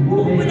you, go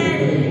bed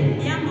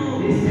and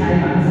pray. This time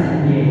answer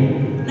again.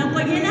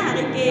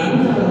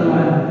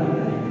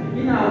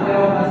 In our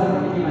well, as a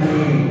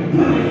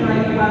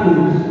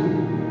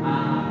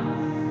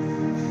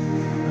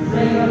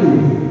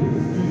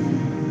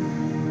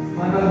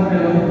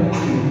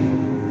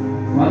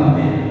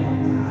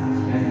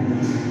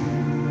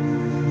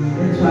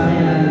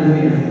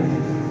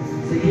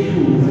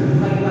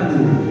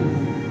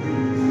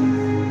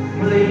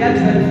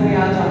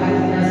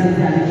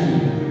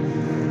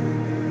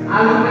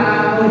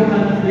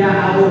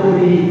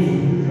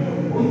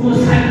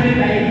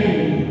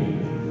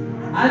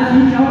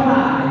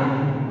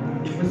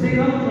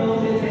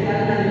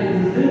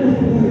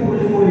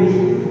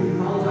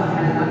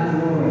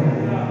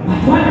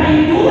what are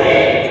you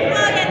doing?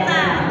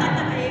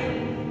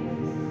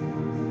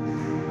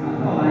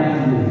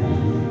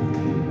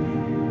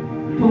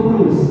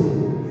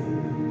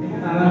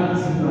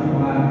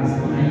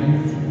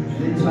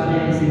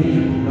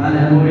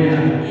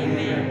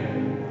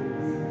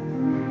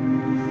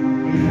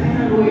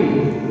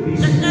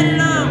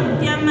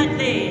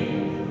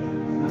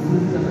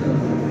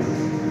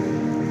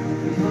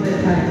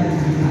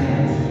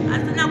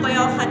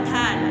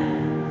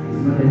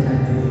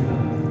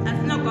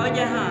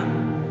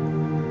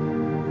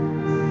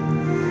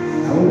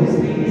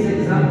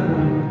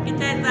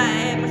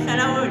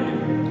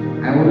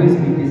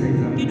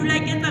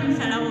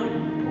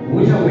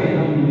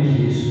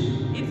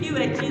 If you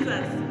were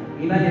Jesus,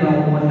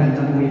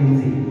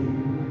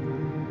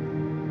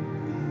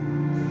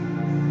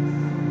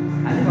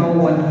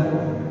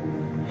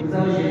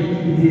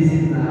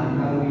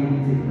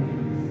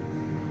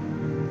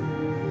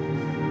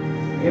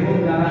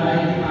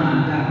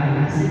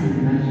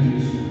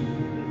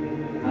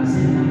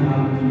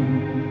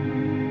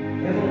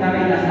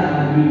 Aku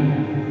Maria.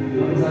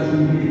 Eu acho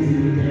que eles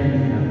me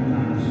querem na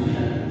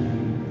social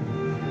media.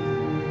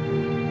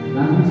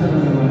 Na música da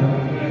agora.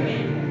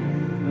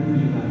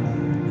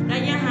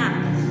 Kanya ha.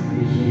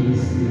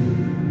 Jesus.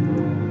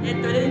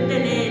 Ito rin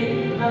tenen.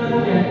 Kalau mau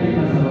lihat di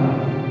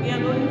pasar, We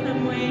are going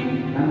somewhere.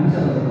 na música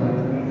da agora.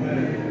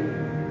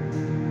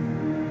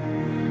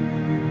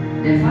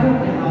 The father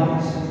of the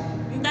house,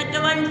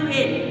 Ntatawan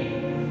tuwin.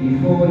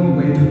 before you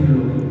went to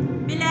glory,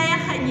 Bilaya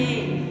kanye.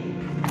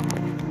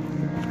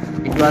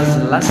 It was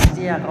last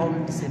year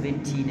around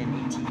 17 and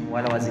 18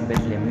 while I was in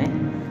Bethlehem, ne?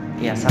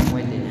 Yeah,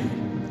 somewhere there.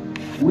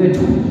 we were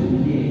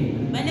talking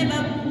there. Bane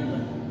babuwa.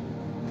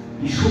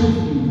 He showed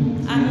me.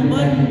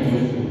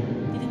 Amubonke.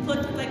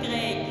 Diphoto tsa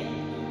Greg.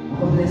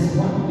 Because there's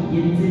one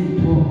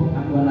beginning to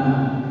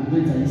Angola,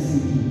 with a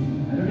city.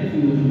 I don't know if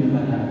you will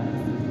remember that.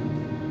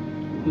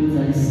 With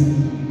a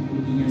city,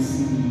 with a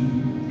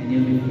city, and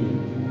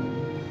everything.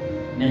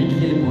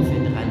 Narikile le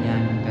prophet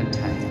Ranyang that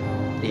time.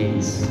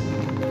 Yes.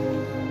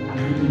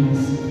 I'm going to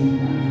see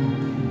that.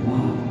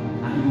 Wow.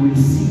 And you will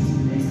see it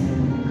next time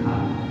when you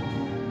come.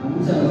 I'm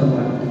going to say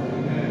what.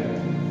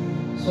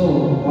 So,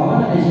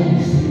 while the vision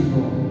is still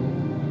gone,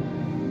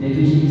 the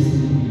vision is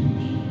still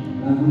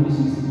big. I'm going to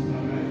see.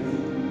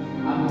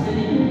 I'm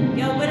telling you.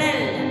 Ya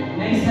ubulela.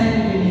 Next time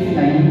when you feel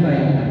like you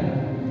find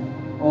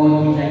or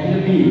you like a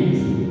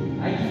bit,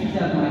 I give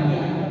it up my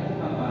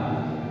papa.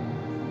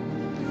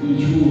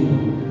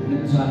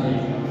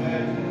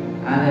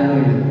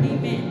 Hallelujah.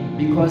 Amen.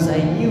 Because I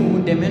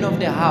knew the men of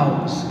the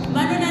house.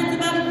 Bano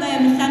natsiba mbaya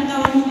mhlanga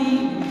wa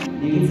mulimo.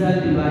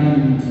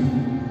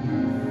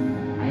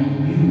 I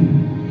knew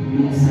you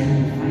were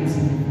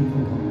sacrificing everything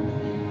for God.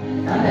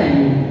 That I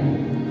know.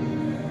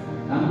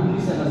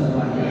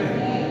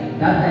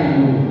 That I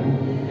know.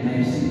 And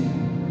I see.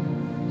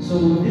 So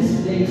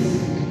this place,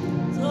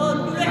 So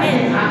tulo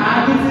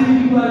I can see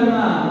people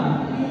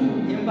now.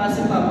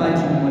 Impossible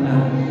party mona.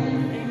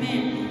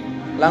 Amen.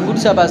 Langu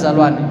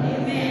sabazalwane.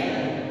 Amen.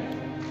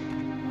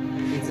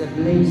 It's a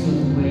place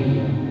of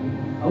prayer.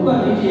 Auka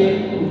nje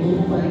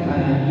ukufanya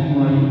kana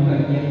mwa yuka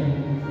ye.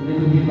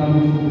 Ndio kipa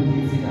Mungu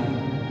kutizika.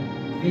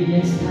 The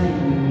next time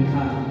when we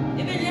come,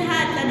 Ibe le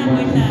hatla na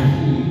kwenda.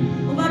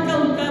 Ubata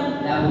uka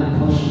that will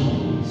push you.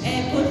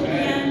 posnya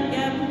ya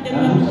That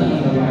will demokrasi. push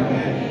you.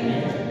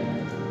 Amen.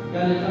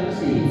 God will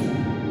say it.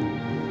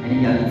 And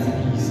God will say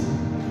peace.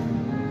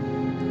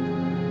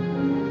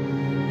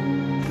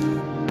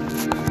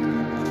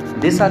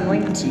 This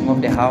anointing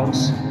of the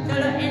house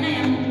Tolo ena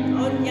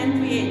yang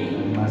tuye.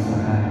 Must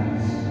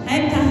arise.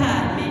 Hai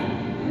kahame.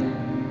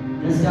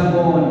 Let's go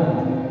on.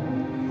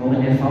 For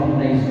the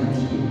founder is not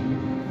here.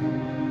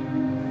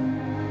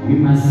 We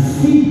must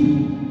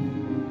see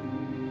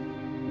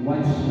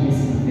what he has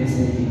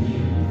invested in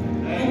you.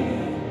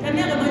 Kami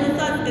aga bani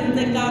sa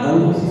tente All karo.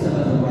 those is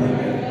about the word.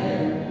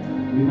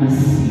 We must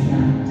see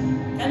that.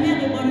 Kami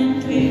aga bani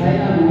The tuye.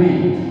 final way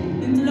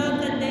Ntlo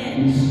kade.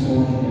 is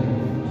on the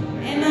road.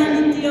 Ema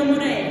ntiyo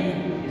mure.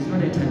 is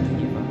not a time to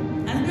give up.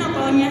 Asina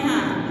konya ha.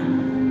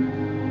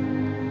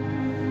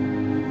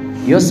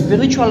 Your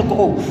spiritual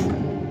growth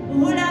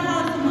Uhula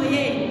house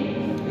moye.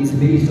 It's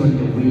based on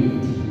the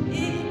weight.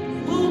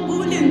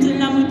 Bulintu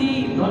na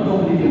mudi. Not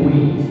only the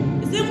weight,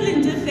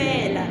 Sibulintu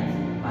fela.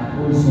 but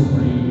also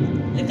prayer.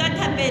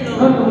 Likathapelo.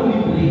 Not only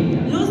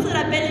prayer,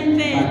 Lusira pelin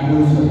but fela.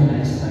 also the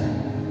lifestyle.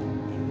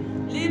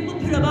 Le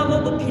bophelo ba bo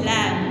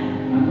bophelang.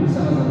 And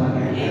also about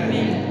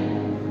Amen.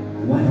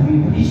 what we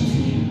preach to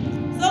you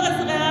So re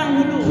se rerang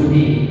ho lona.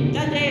 today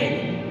Ka jeno.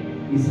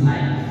 is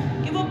life.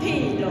 Ke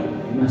bophelo.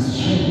 You must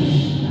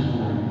cherish that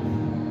life.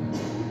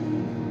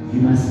 You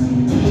must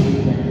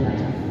maintain that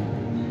life.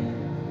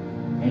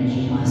 And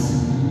you must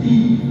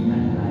live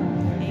that life.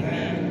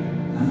 Amen.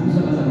 And also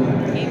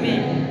about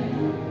Amen.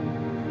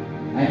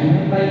 I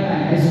remember in my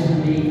high school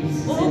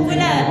days. O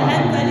hopola ha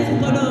ntse le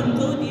sekolong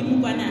tse hodimo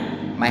kwana.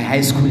 my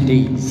high school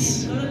days.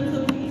 Sekolong tse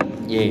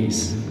hodimo. Yes.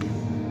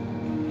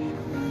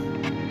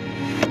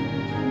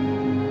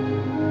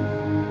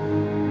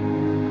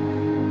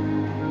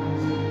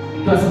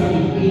 It was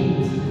getting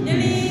 8. Ne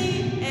le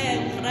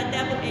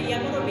grade ya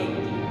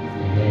borobedi.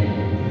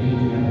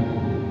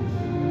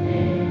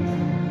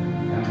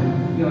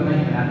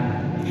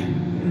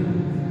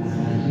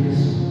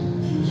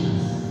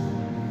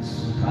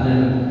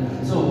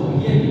 So,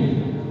 hear me.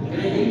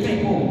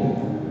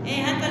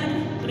 Ha ka le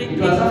grade It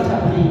was after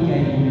praying, I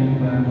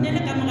remember. ne le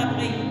ka mora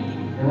break.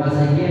 There was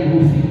a girl who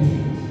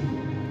fainted.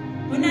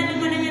 Ho na le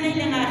ngwananyana a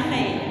ileng a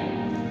kgaela.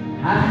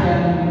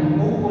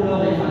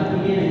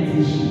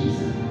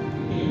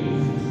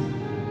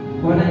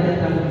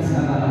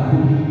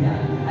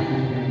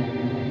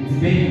 It's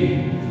very.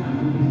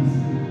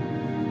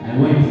 I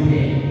went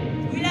there.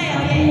 O ile a ya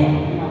ho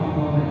yena.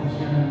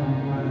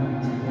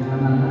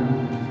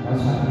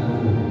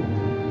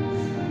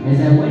 As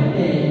I went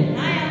there,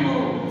 Ha ya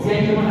moo.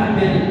 thank you, my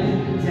friend.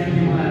 Thank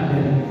you, my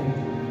friend.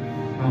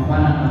 My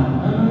father,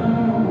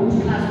 no, go to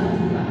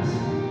class.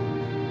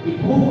 It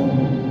broke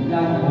me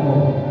down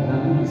all the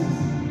books.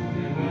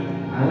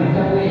 I went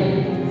away.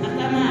 A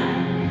tsamaya.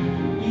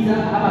 Either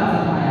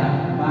Abatamaya,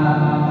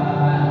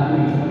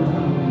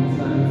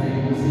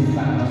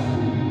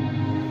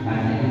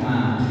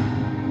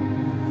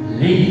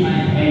 Lift my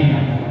hand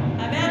up.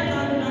 Abel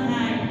told my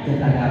high.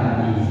 Kita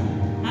gabani.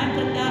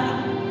 After that,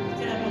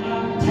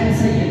 10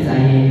 seconds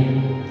ahead.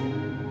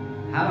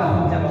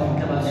 Haba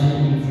kita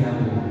basuri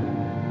siapa?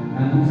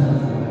 Namu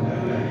sahaja.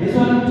 This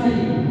one I'm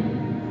telling you.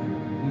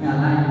 In our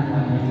life,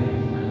 one day.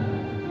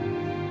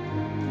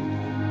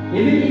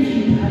 Even if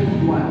you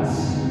tried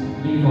once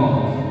in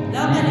God,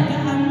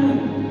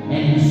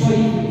 and you saw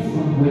it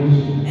from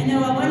working,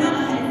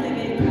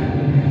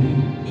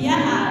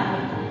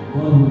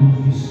 God will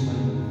give you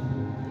strength.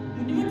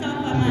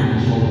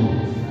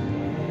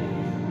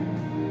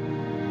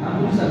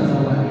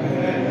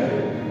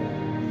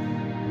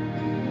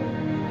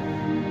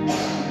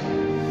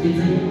 It's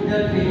a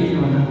inner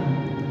pain.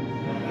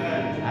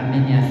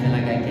 Amen ya fela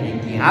ka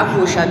kereke. Ha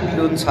go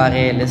shapile o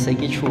ntshwarele se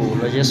ke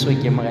tsholo Jesu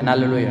ke morena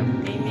haleluya.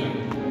 Amen.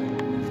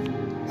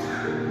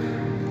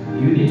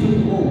 You need to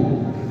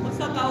grow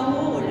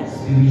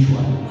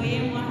spiritually.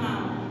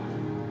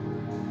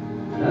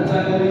 That's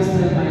why I always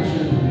tell my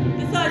children,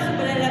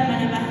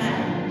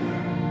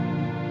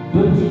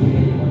 don't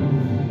depend on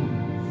me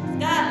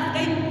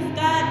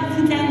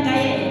to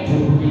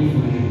pray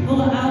for you.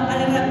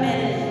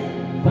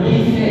 Pray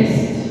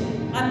first.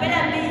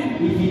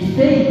 If it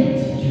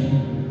fails you,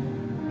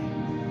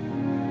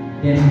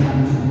 then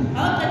come to me.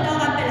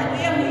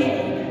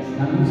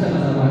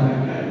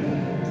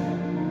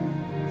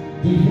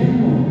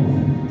 Develop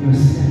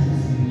yourself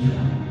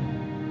spiritually.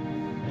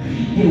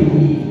 Read the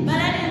word.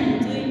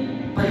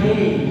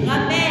 Pray.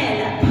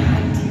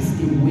 Practice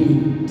the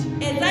word.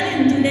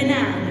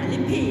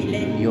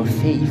 Your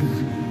faith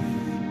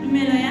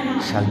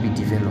shall be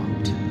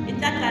developed.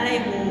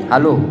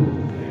 Hello.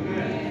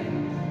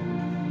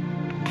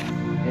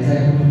 As I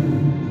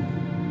conclude,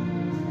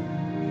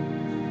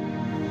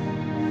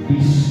 be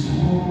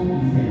strong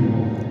in the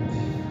Lord.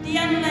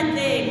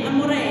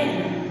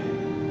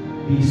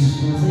 Be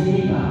strong in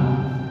the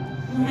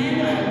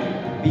Lord.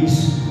 Be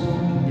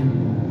strong in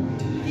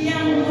the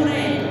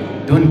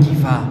Lord. Don't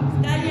give up.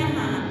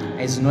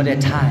 It's not a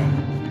time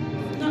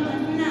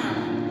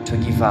to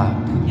give up.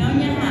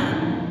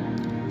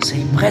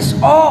 Say press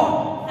on.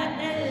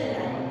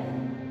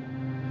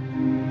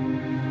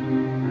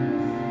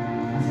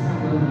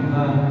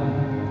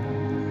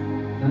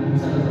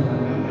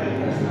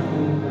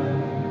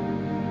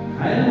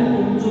 I don't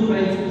know who to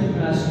write to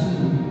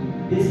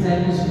classroom. This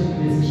time is for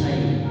this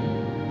child.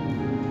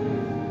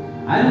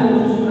 I don't know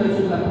who to write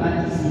to the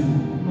practicing.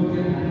 Not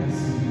the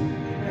practicing.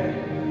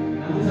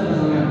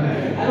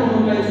 I don't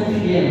know why to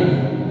fear.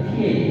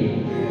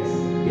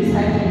 This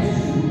time is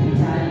to be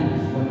tired.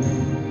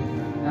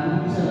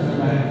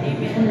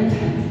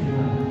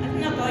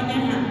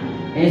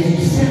 As you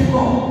serve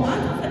God,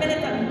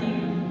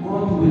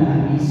 God will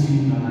amaze you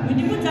in your life.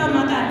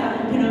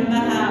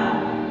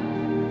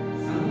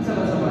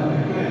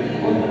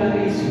 God will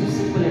amaze you,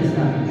 simple as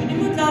that.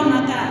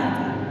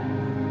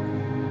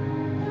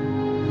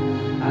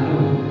 Hello.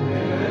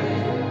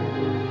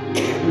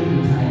 Don't be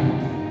tired.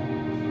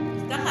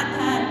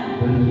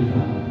 Don't give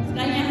up.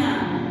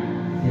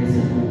 There's a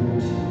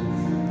boat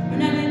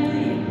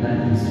that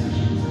is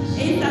Jesus.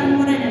 He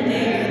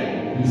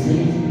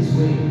says this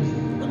way.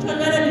 Pick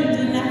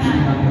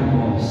up your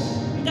voice.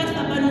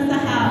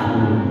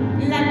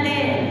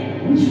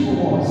 Which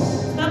voice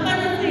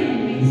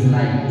is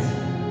light?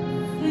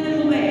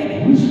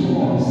 Which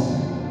voice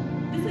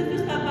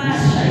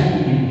is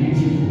shining and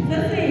beautiful?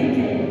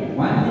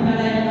 One thing that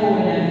I know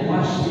when I've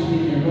watched it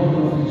with the Lord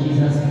of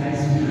Jesus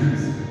Christ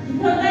means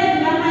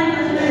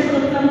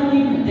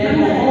their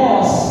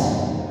voice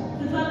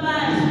is not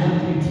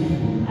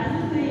beautiful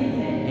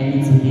and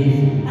it's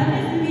heavy.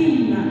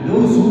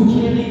 Those who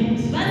carry it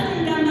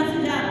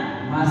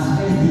must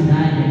first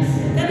deny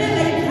themselves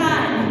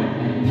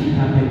and pick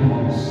up the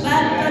cross. I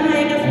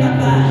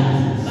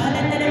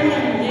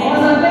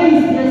was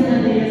amazed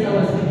yesterday as I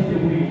was reading the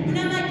way.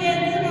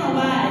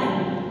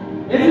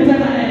 Every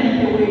time I read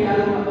the way,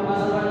 I'm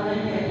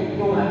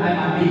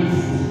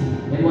amazed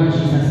at what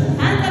Jesus said.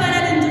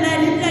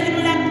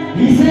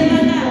 He said,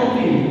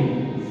 okay,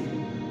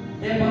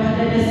 the brothers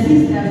and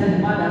sisters and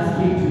mothers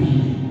came to him.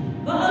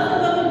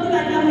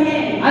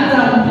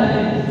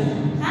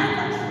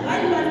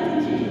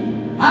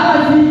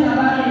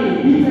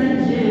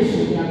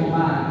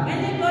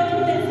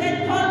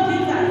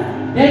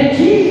 Then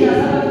Jesus,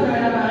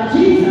 about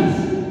Jesus,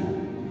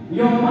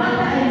 your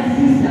mother and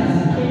sisters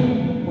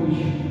came for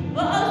you.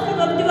 This is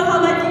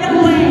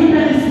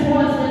the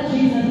response that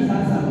Jesus is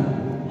answering.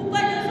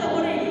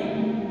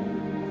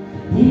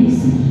 He is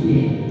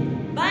here.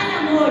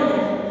 And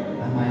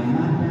my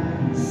mother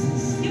and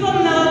sister.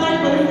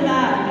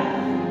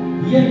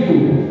 Hear you.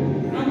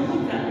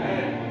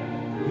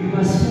 You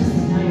must first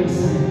deny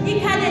yourself. Hear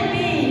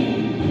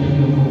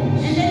your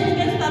voice.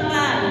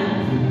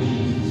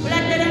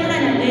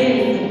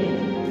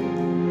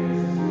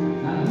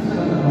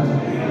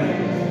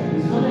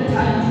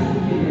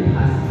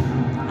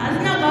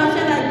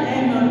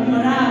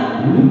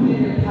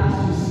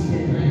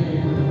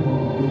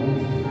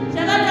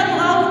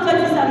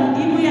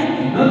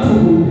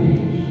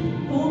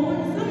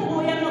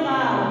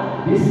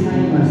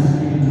 you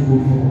must need to go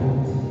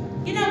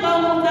forward. Kina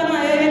kwa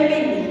mukama yeye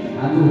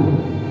Hello.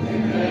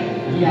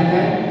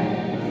 Yeah.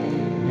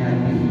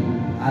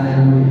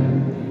 Hallelujah.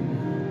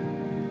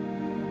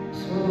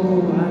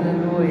 So,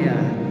 hallelujah.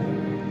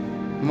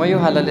 Moyo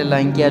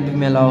halalela ke a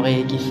dumela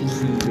hore ke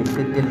fihlile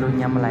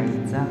qetellong ya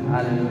molaetsa.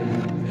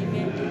 Hallelujah.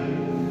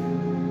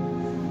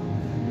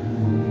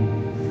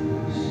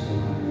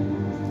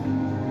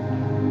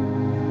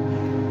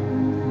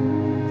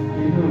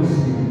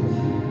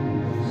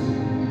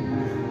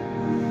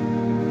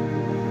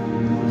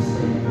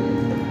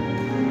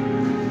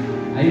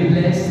 Are you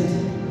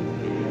blessed?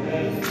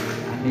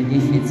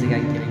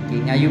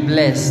 Are you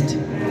blessed?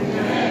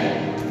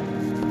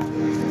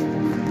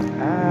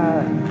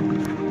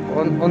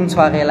 On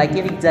tshwarela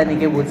ke re tsane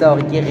ke botsa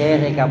hore ke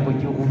rere ka bo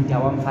ke ruta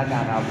wa mfa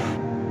karabo.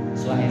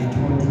 So I have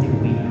told the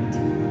wind.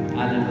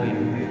 Hallelujah.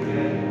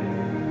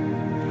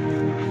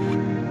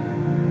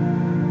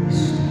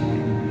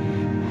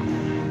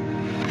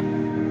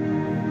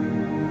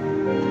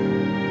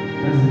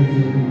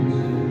 Convicting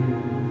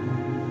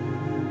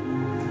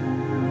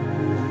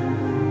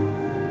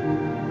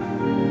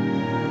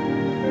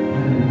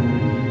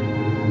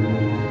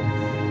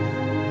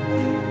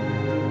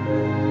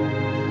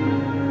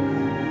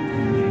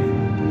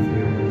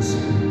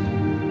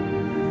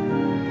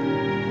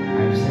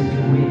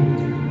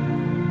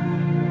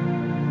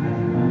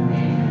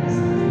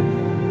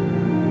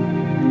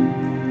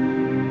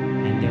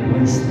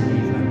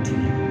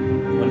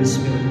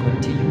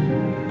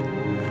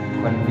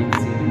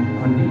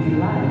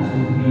lives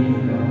of being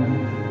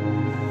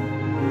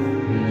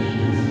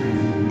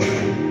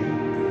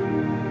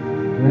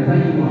wherever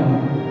you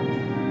are,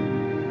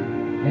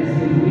 as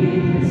the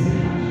wind has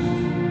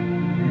touched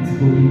and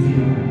spoken to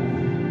your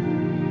life,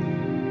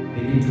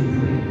 begin to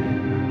pray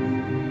right now.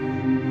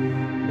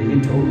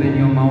 Begin to open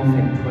your mouth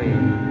and pray.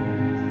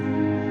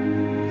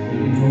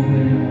 Begin to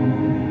open your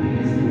mouth and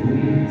pray as the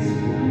wind is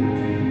spoken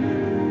to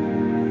you.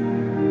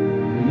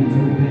 Begin to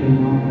open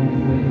your mouth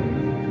and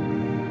pray.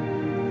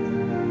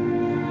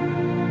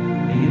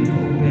 Begin to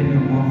open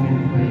your mouth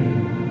and pray.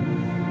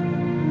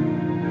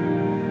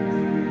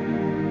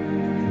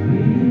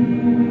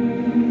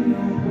 In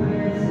your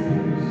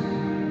presence,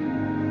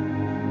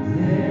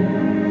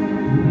 there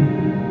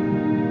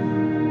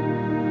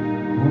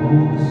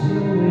walks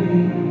your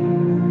way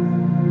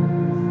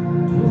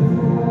to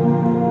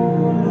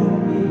follow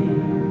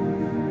me.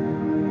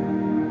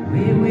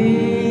 We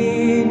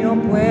win your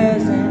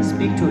presence.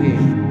 Speak to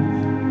him.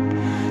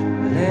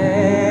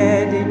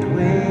 Let it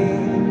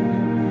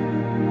rain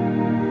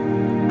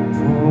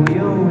for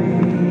your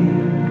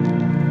way.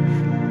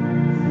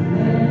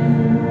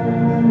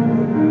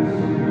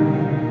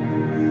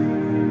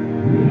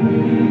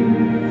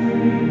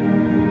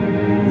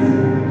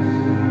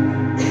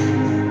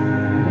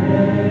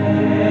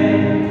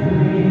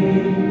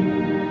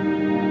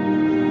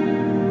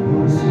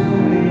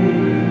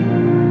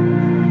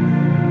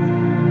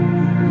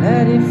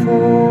 Let it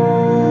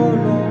fall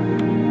on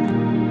me.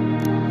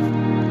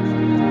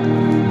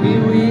 We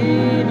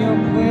win your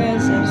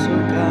presence,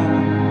 oh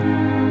God.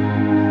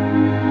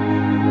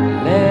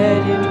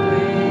 Let it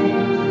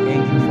rain.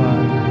 Thank you,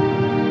 Father.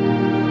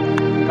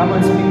 Come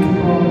and speak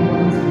to God.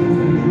 Come and speak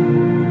to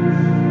Him.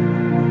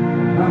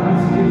 Come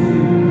and speak to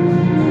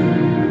Him.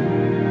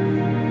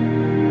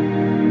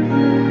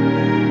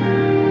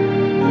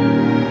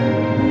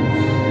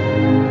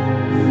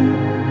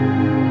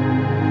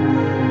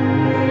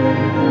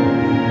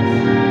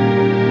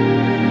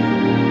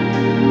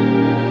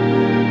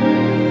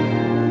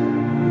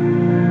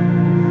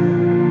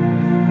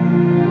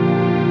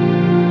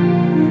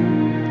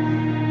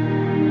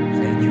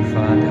 Thank you,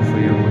 Father, for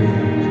your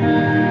word.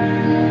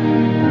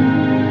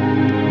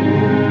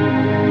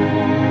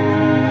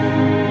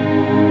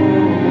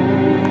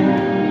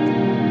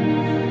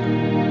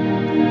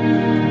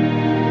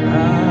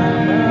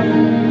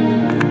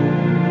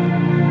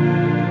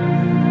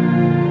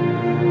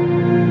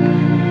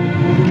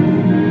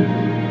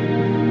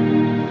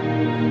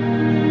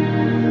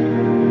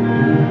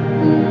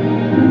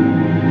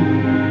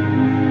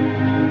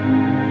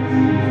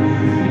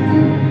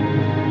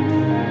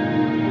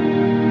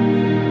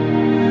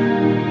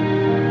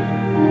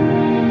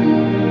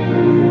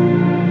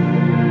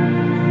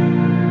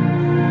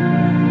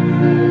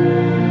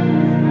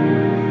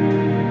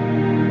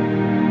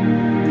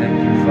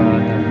 Thank you,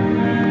 Father.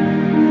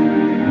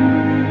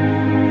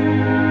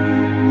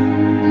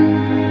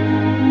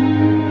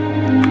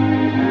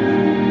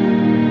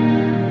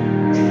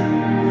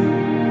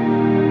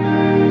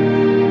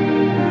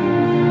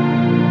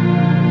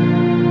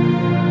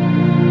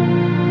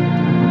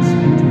 Come and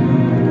speak to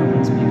God. Come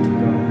and speak to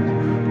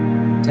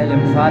God. Tell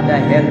him, Father,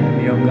 help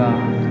me, oh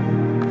God.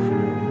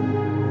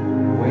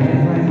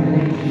 Wherever I'm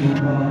lacking,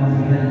 God,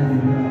 help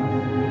me,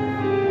 God.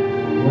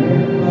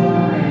 Wherever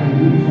I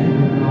am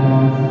weak,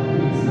 God,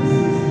 please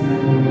assist me,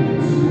 Lord, in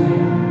this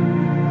way.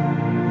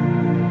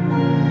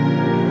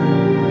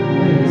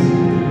 Praise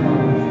be to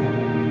God.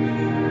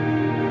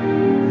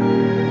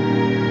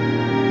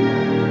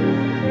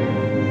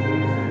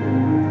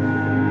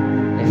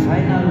 If I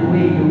final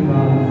way, oh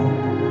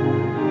God.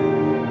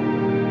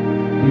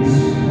 Be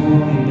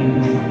strong in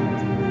the Lord.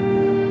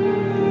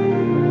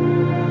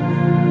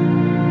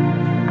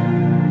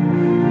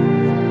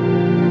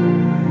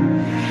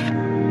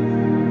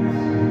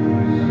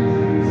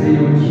 Say,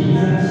 Lord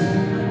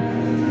Jesus,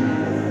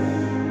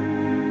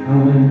 I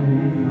will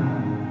never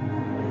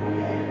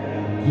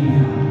give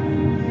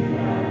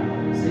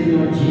up. Say,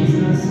 Lord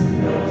Jesus,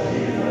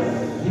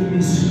 give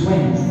me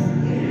strength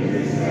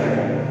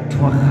to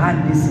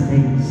run this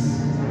race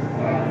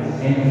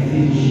and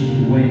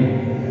finish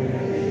well.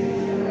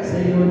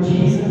 Say, Lord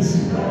Jesus,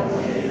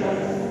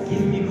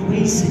 give me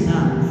grace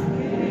enough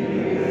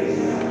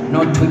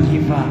not to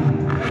give up,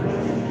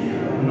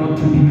 not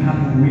to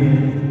become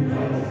weary.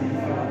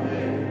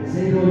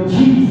 Say, Lord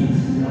Jesus,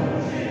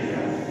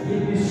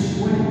 give me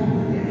strength.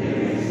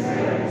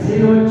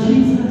 Say, Lord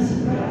Jesus,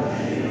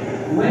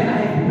 where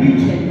I'm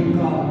weakened,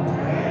 oh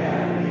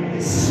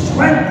God,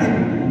 strengthen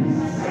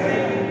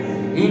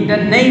me. In the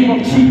name of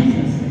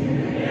Jesus.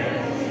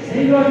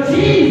 Say, Lord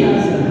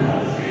Jesus,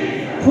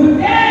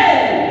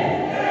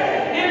 today,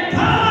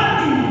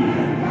 empower me.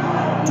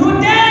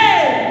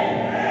 Today,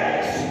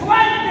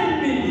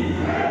 strengthen me.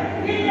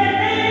 In the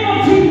name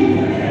of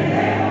Jesus.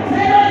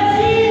 Say, Lord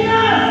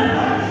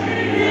Jesus,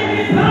 give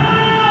me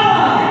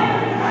power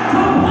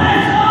to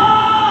press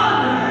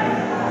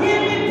on.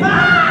 Give me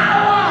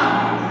power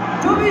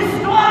to be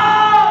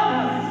strong.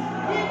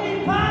 Give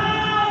me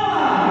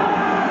power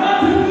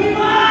not to give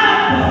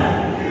up.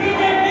 In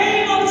the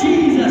name of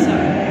Jesus.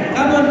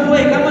 Come on,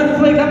 pray, come on,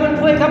 pray, come on,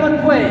 pray, come on,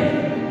 pray.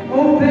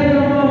 Open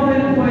your mouth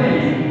and pray.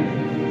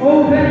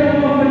 Open your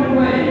mouth and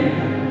pray.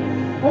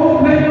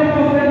 Open your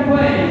mouth and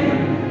pray.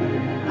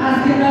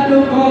 Asking that,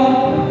 oh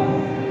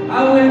God,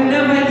 I will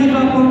never give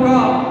up, oh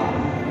God.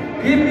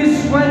 Give me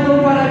strength,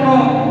 oh Father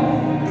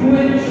God, to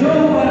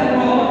endure, Father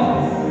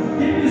God.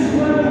 Give me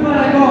strength, oh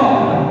Father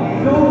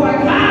God, to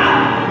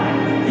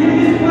overcome. Give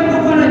me strength,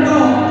 oh Father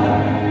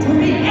God, to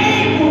be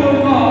able,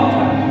 oh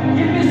God.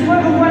 Give me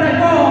strength, oh Father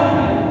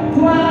God, to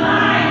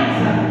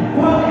arise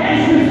from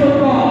ashes, oh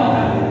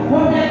God,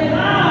 from the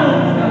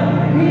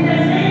ground. In the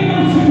name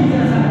of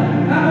Jesus.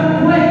 Come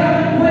and pray, come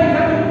and pray,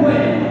 come and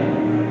pray.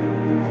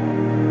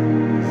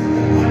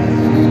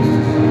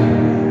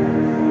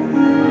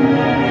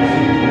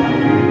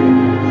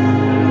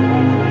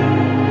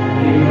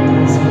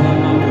 Thank you.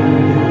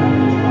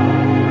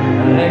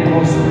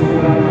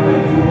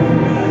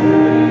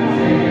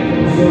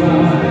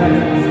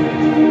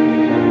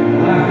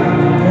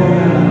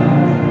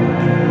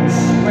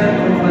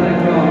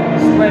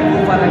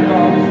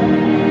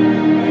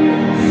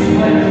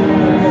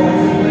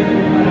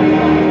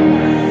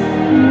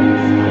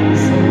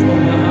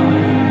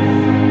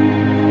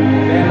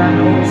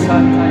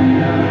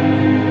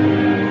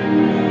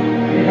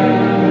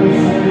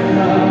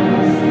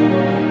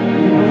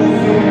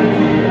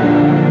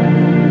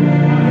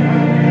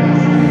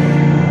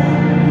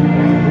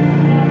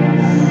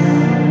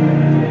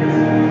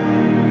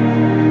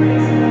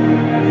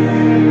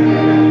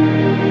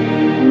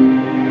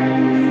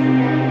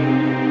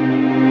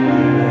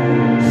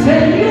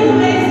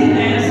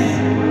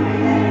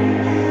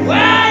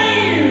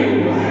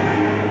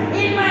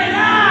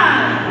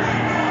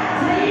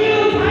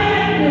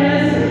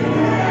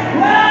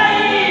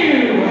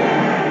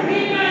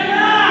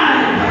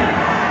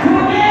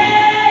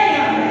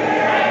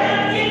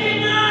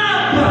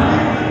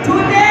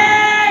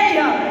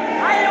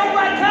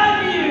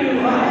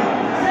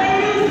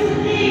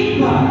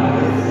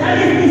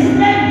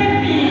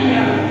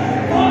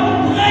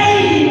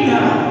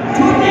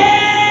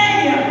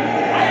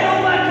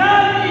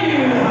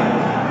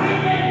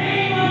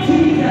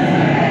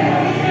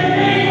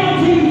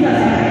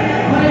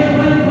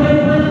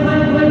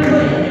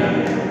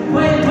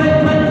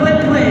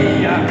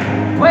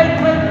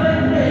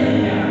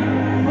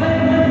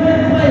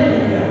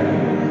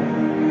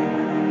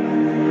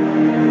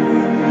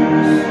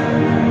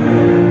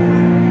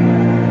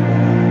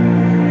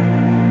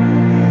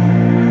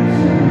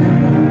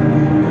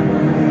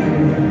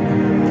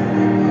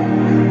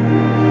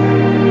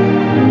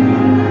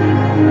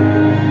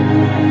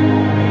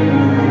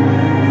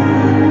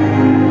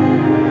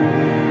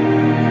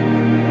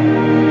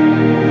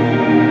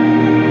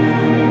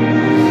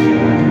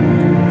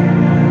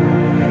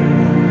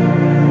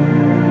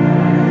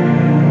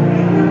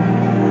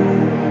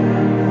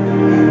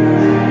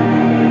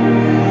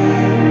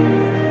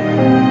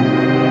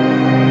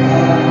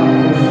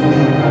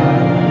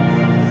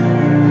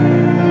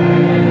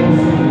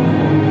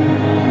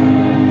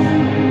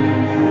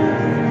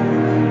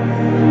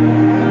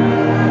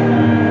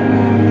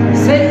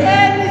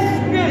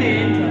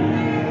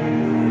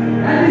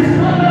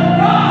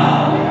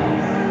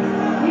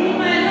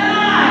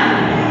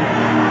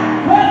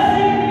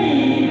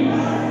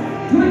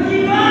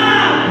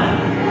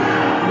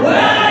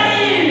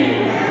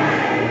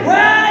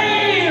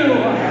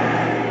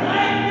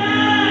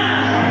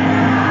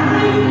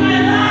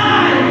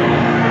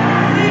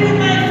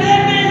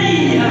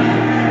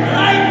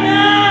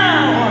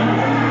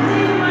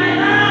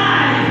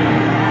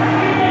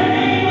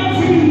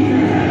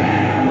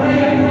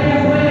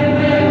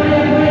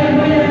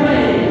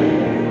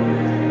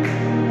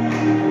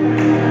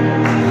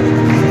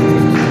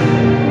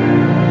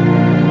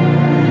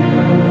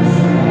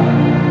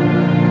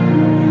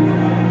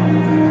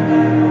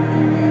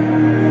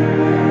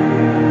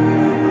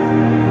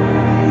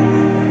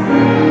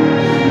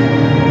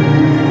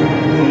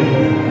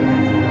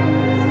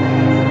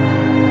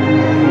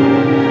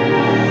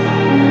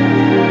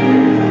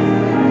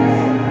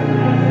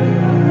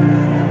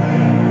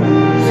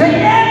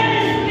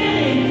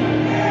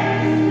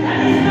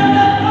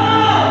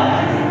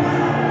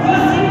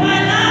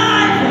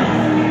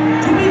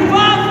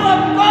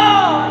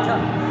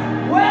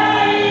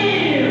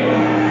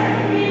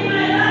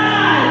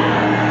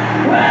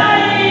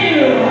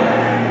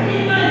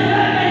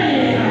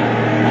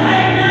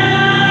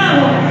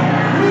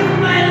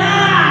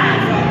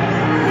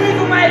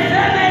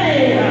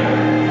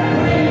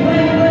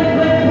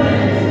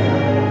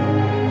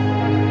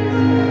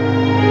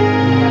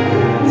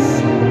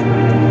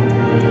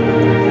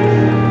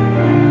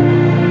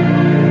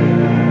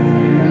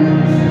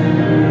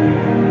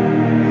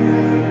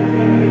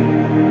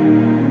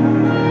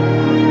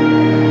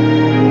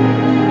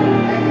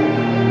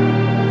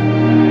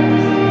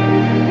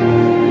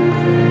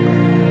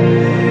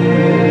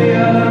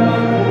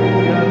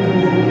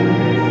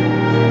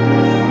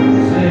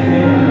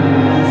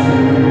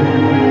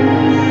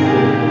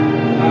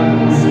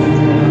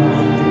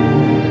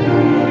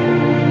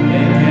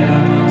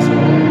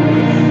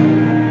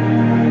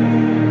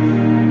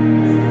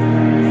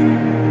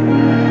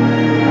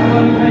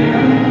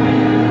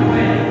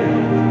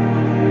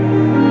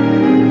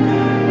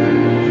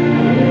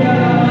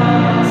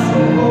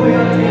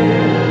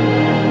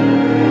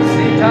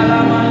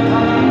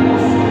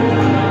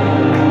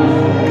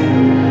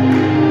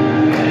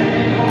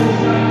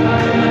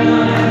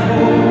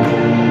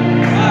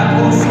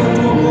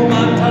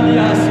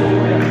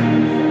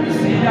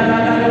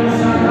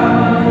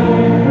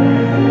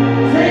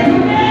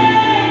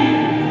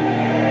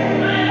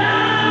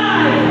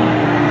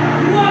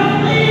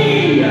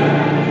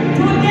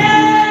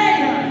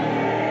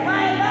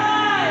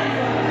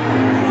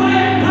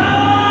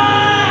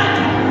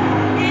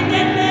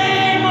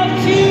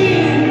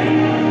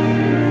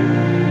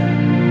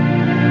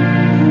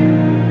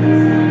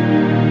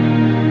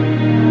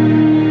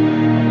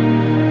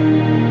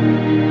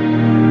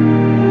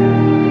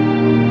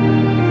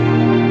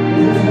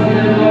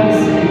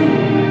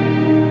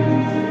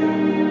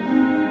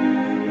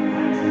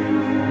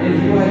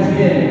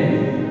 here,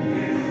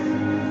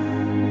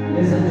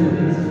 listen to me.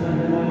 This is what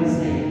the Lord is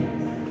saying.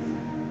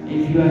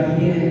 If you are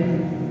here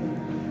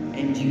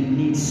and you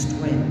need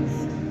strength,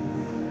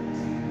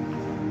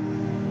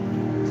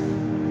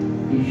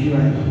 if you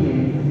are here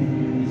and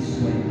you need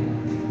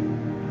strength,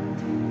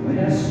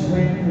 whether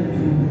strength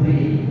to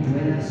pray,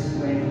 whether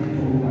strength to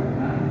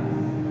overcome,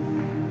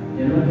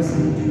 the Lord is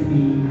saying to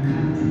me,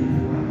 come to the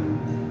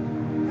front.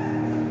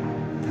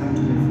 Come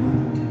to the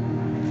front.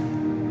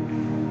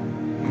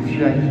 If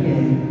you are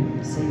here,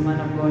 say, man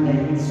of God, I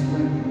need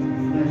strength,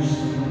 fresh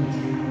strength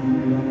from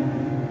the Lord.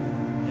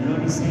 The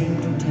Lord is saying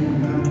to tell you,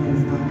 come to the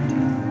front.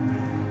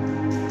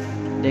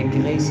 The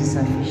grace is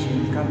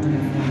sufficient. Come to the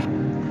front.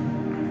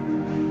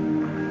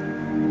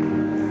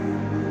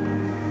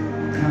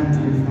 Come to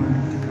the front.